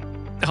 Appreciate it.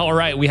 All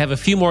right, we have a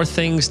few more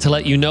things to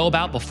let you know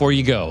about before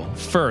you go.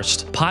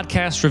 First,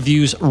 podcast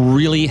reviews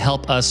really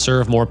help us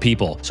serve more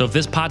people. So if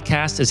this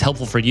podcast is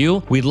helpful for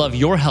you, we'd love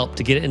your help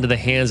to get it into the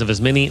hands of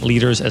as many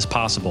leaders as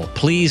possible.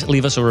 Please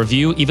leave us a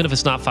review, even if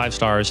it's not 5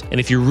 stars. And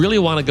if you really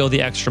want to go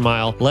the extra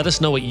mile, let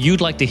us know what you'd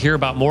like to hear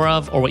about more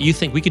of, or what you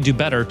think we could do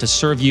better to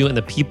serve you and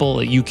the people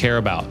that you care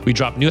about. We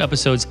drop new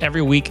episodes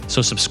every week,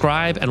 so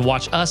subscribe and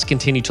watch us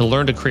continue to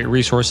learn to create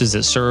resources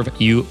that serve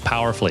you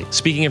powerfully.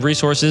 Speaking of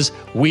resources,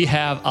 we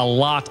have a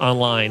lot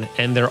online,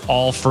 and they're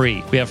all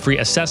free. We have free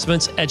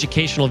assessments,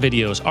 educational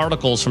videos,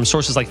 articles from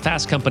sources like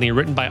Fast Company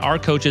written by our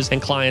coaches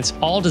and clients,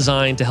 all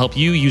designed to help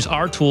you use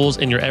our tools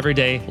in your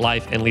everyday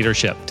life and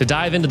leadership. To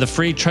dive into the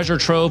free treasure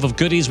trove of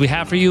goodies we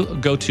have for you,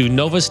 go to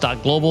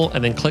novus.global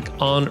and then click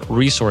on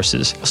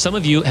resources. Some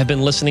of you have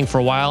been listening for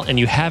a while and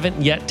you haven't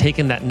yet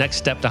taken that next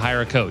step to hire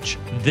a coach.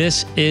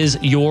 This is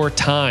your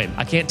time.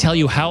 I can't tell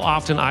you how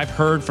often I've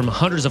heard from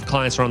hundreds of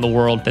clients around the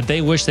world that they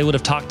wish they would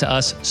have talked to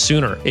us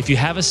sooner. If you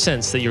have a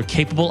sense that you're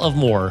capable of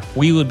more,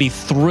 we would be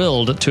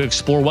thrilled to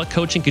explore what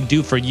coaching could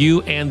do for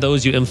you and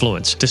those you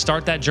influence. To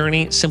start that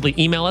journey, simply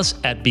email us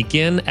at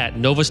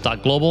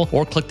begin@novus.global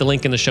or click the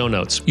link in the show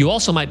notes. You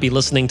also might be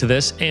listening to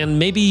this and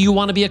maybe you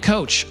want to be a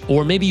coach,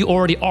 or maybe you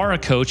already are a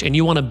coach and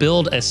you want to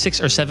build a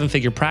 6 or 7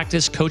 figure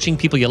practice coaching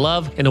people you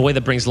love in a way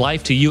that brings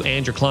life to you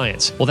and your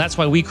clients. Well, that's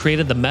why we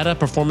created the Meta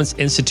Performance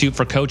Institute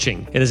for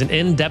Coaching. It is an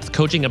in-depth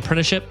coaching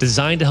apprenticeship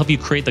designed to help you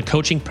create the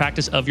coaching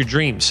practice of your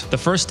dreams. The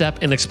first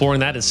step in exploring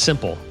that is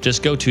simple.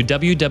 Just go to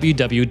www.mp.institute.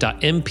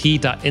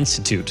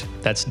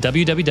 That's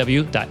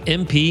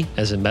www.mp,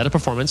 as in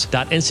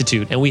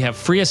metaperformance.institute. And we have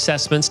free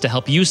assessments to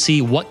help you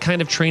see what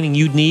kind of training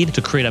you'd need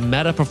to create a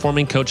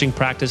meta-performing coaching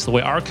practice the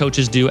way our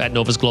coaches do at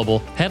Novus Global.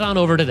 Head on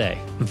over today.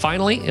 And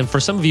finally, and for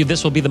some of you,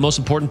 this will be the most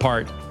important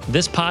part,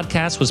 this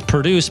podcast was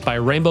produced by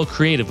Rainbow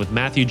Creative with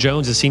Matthew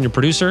Jones as senior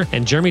producer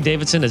and Jeremy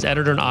Davidson as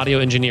editor and audio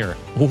engineer.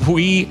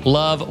 We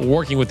love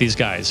working with these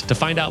guys. To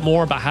find out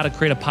more about how to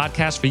create a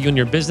podcast for you and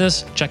your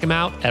business, check them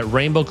out at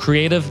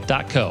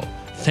rainbowcreative.co.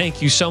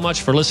 Thank you so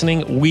much for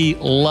listening. We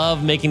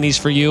love making these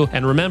for you.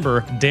 And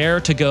remember,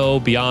 dare to go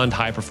beyond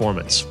high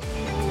performance.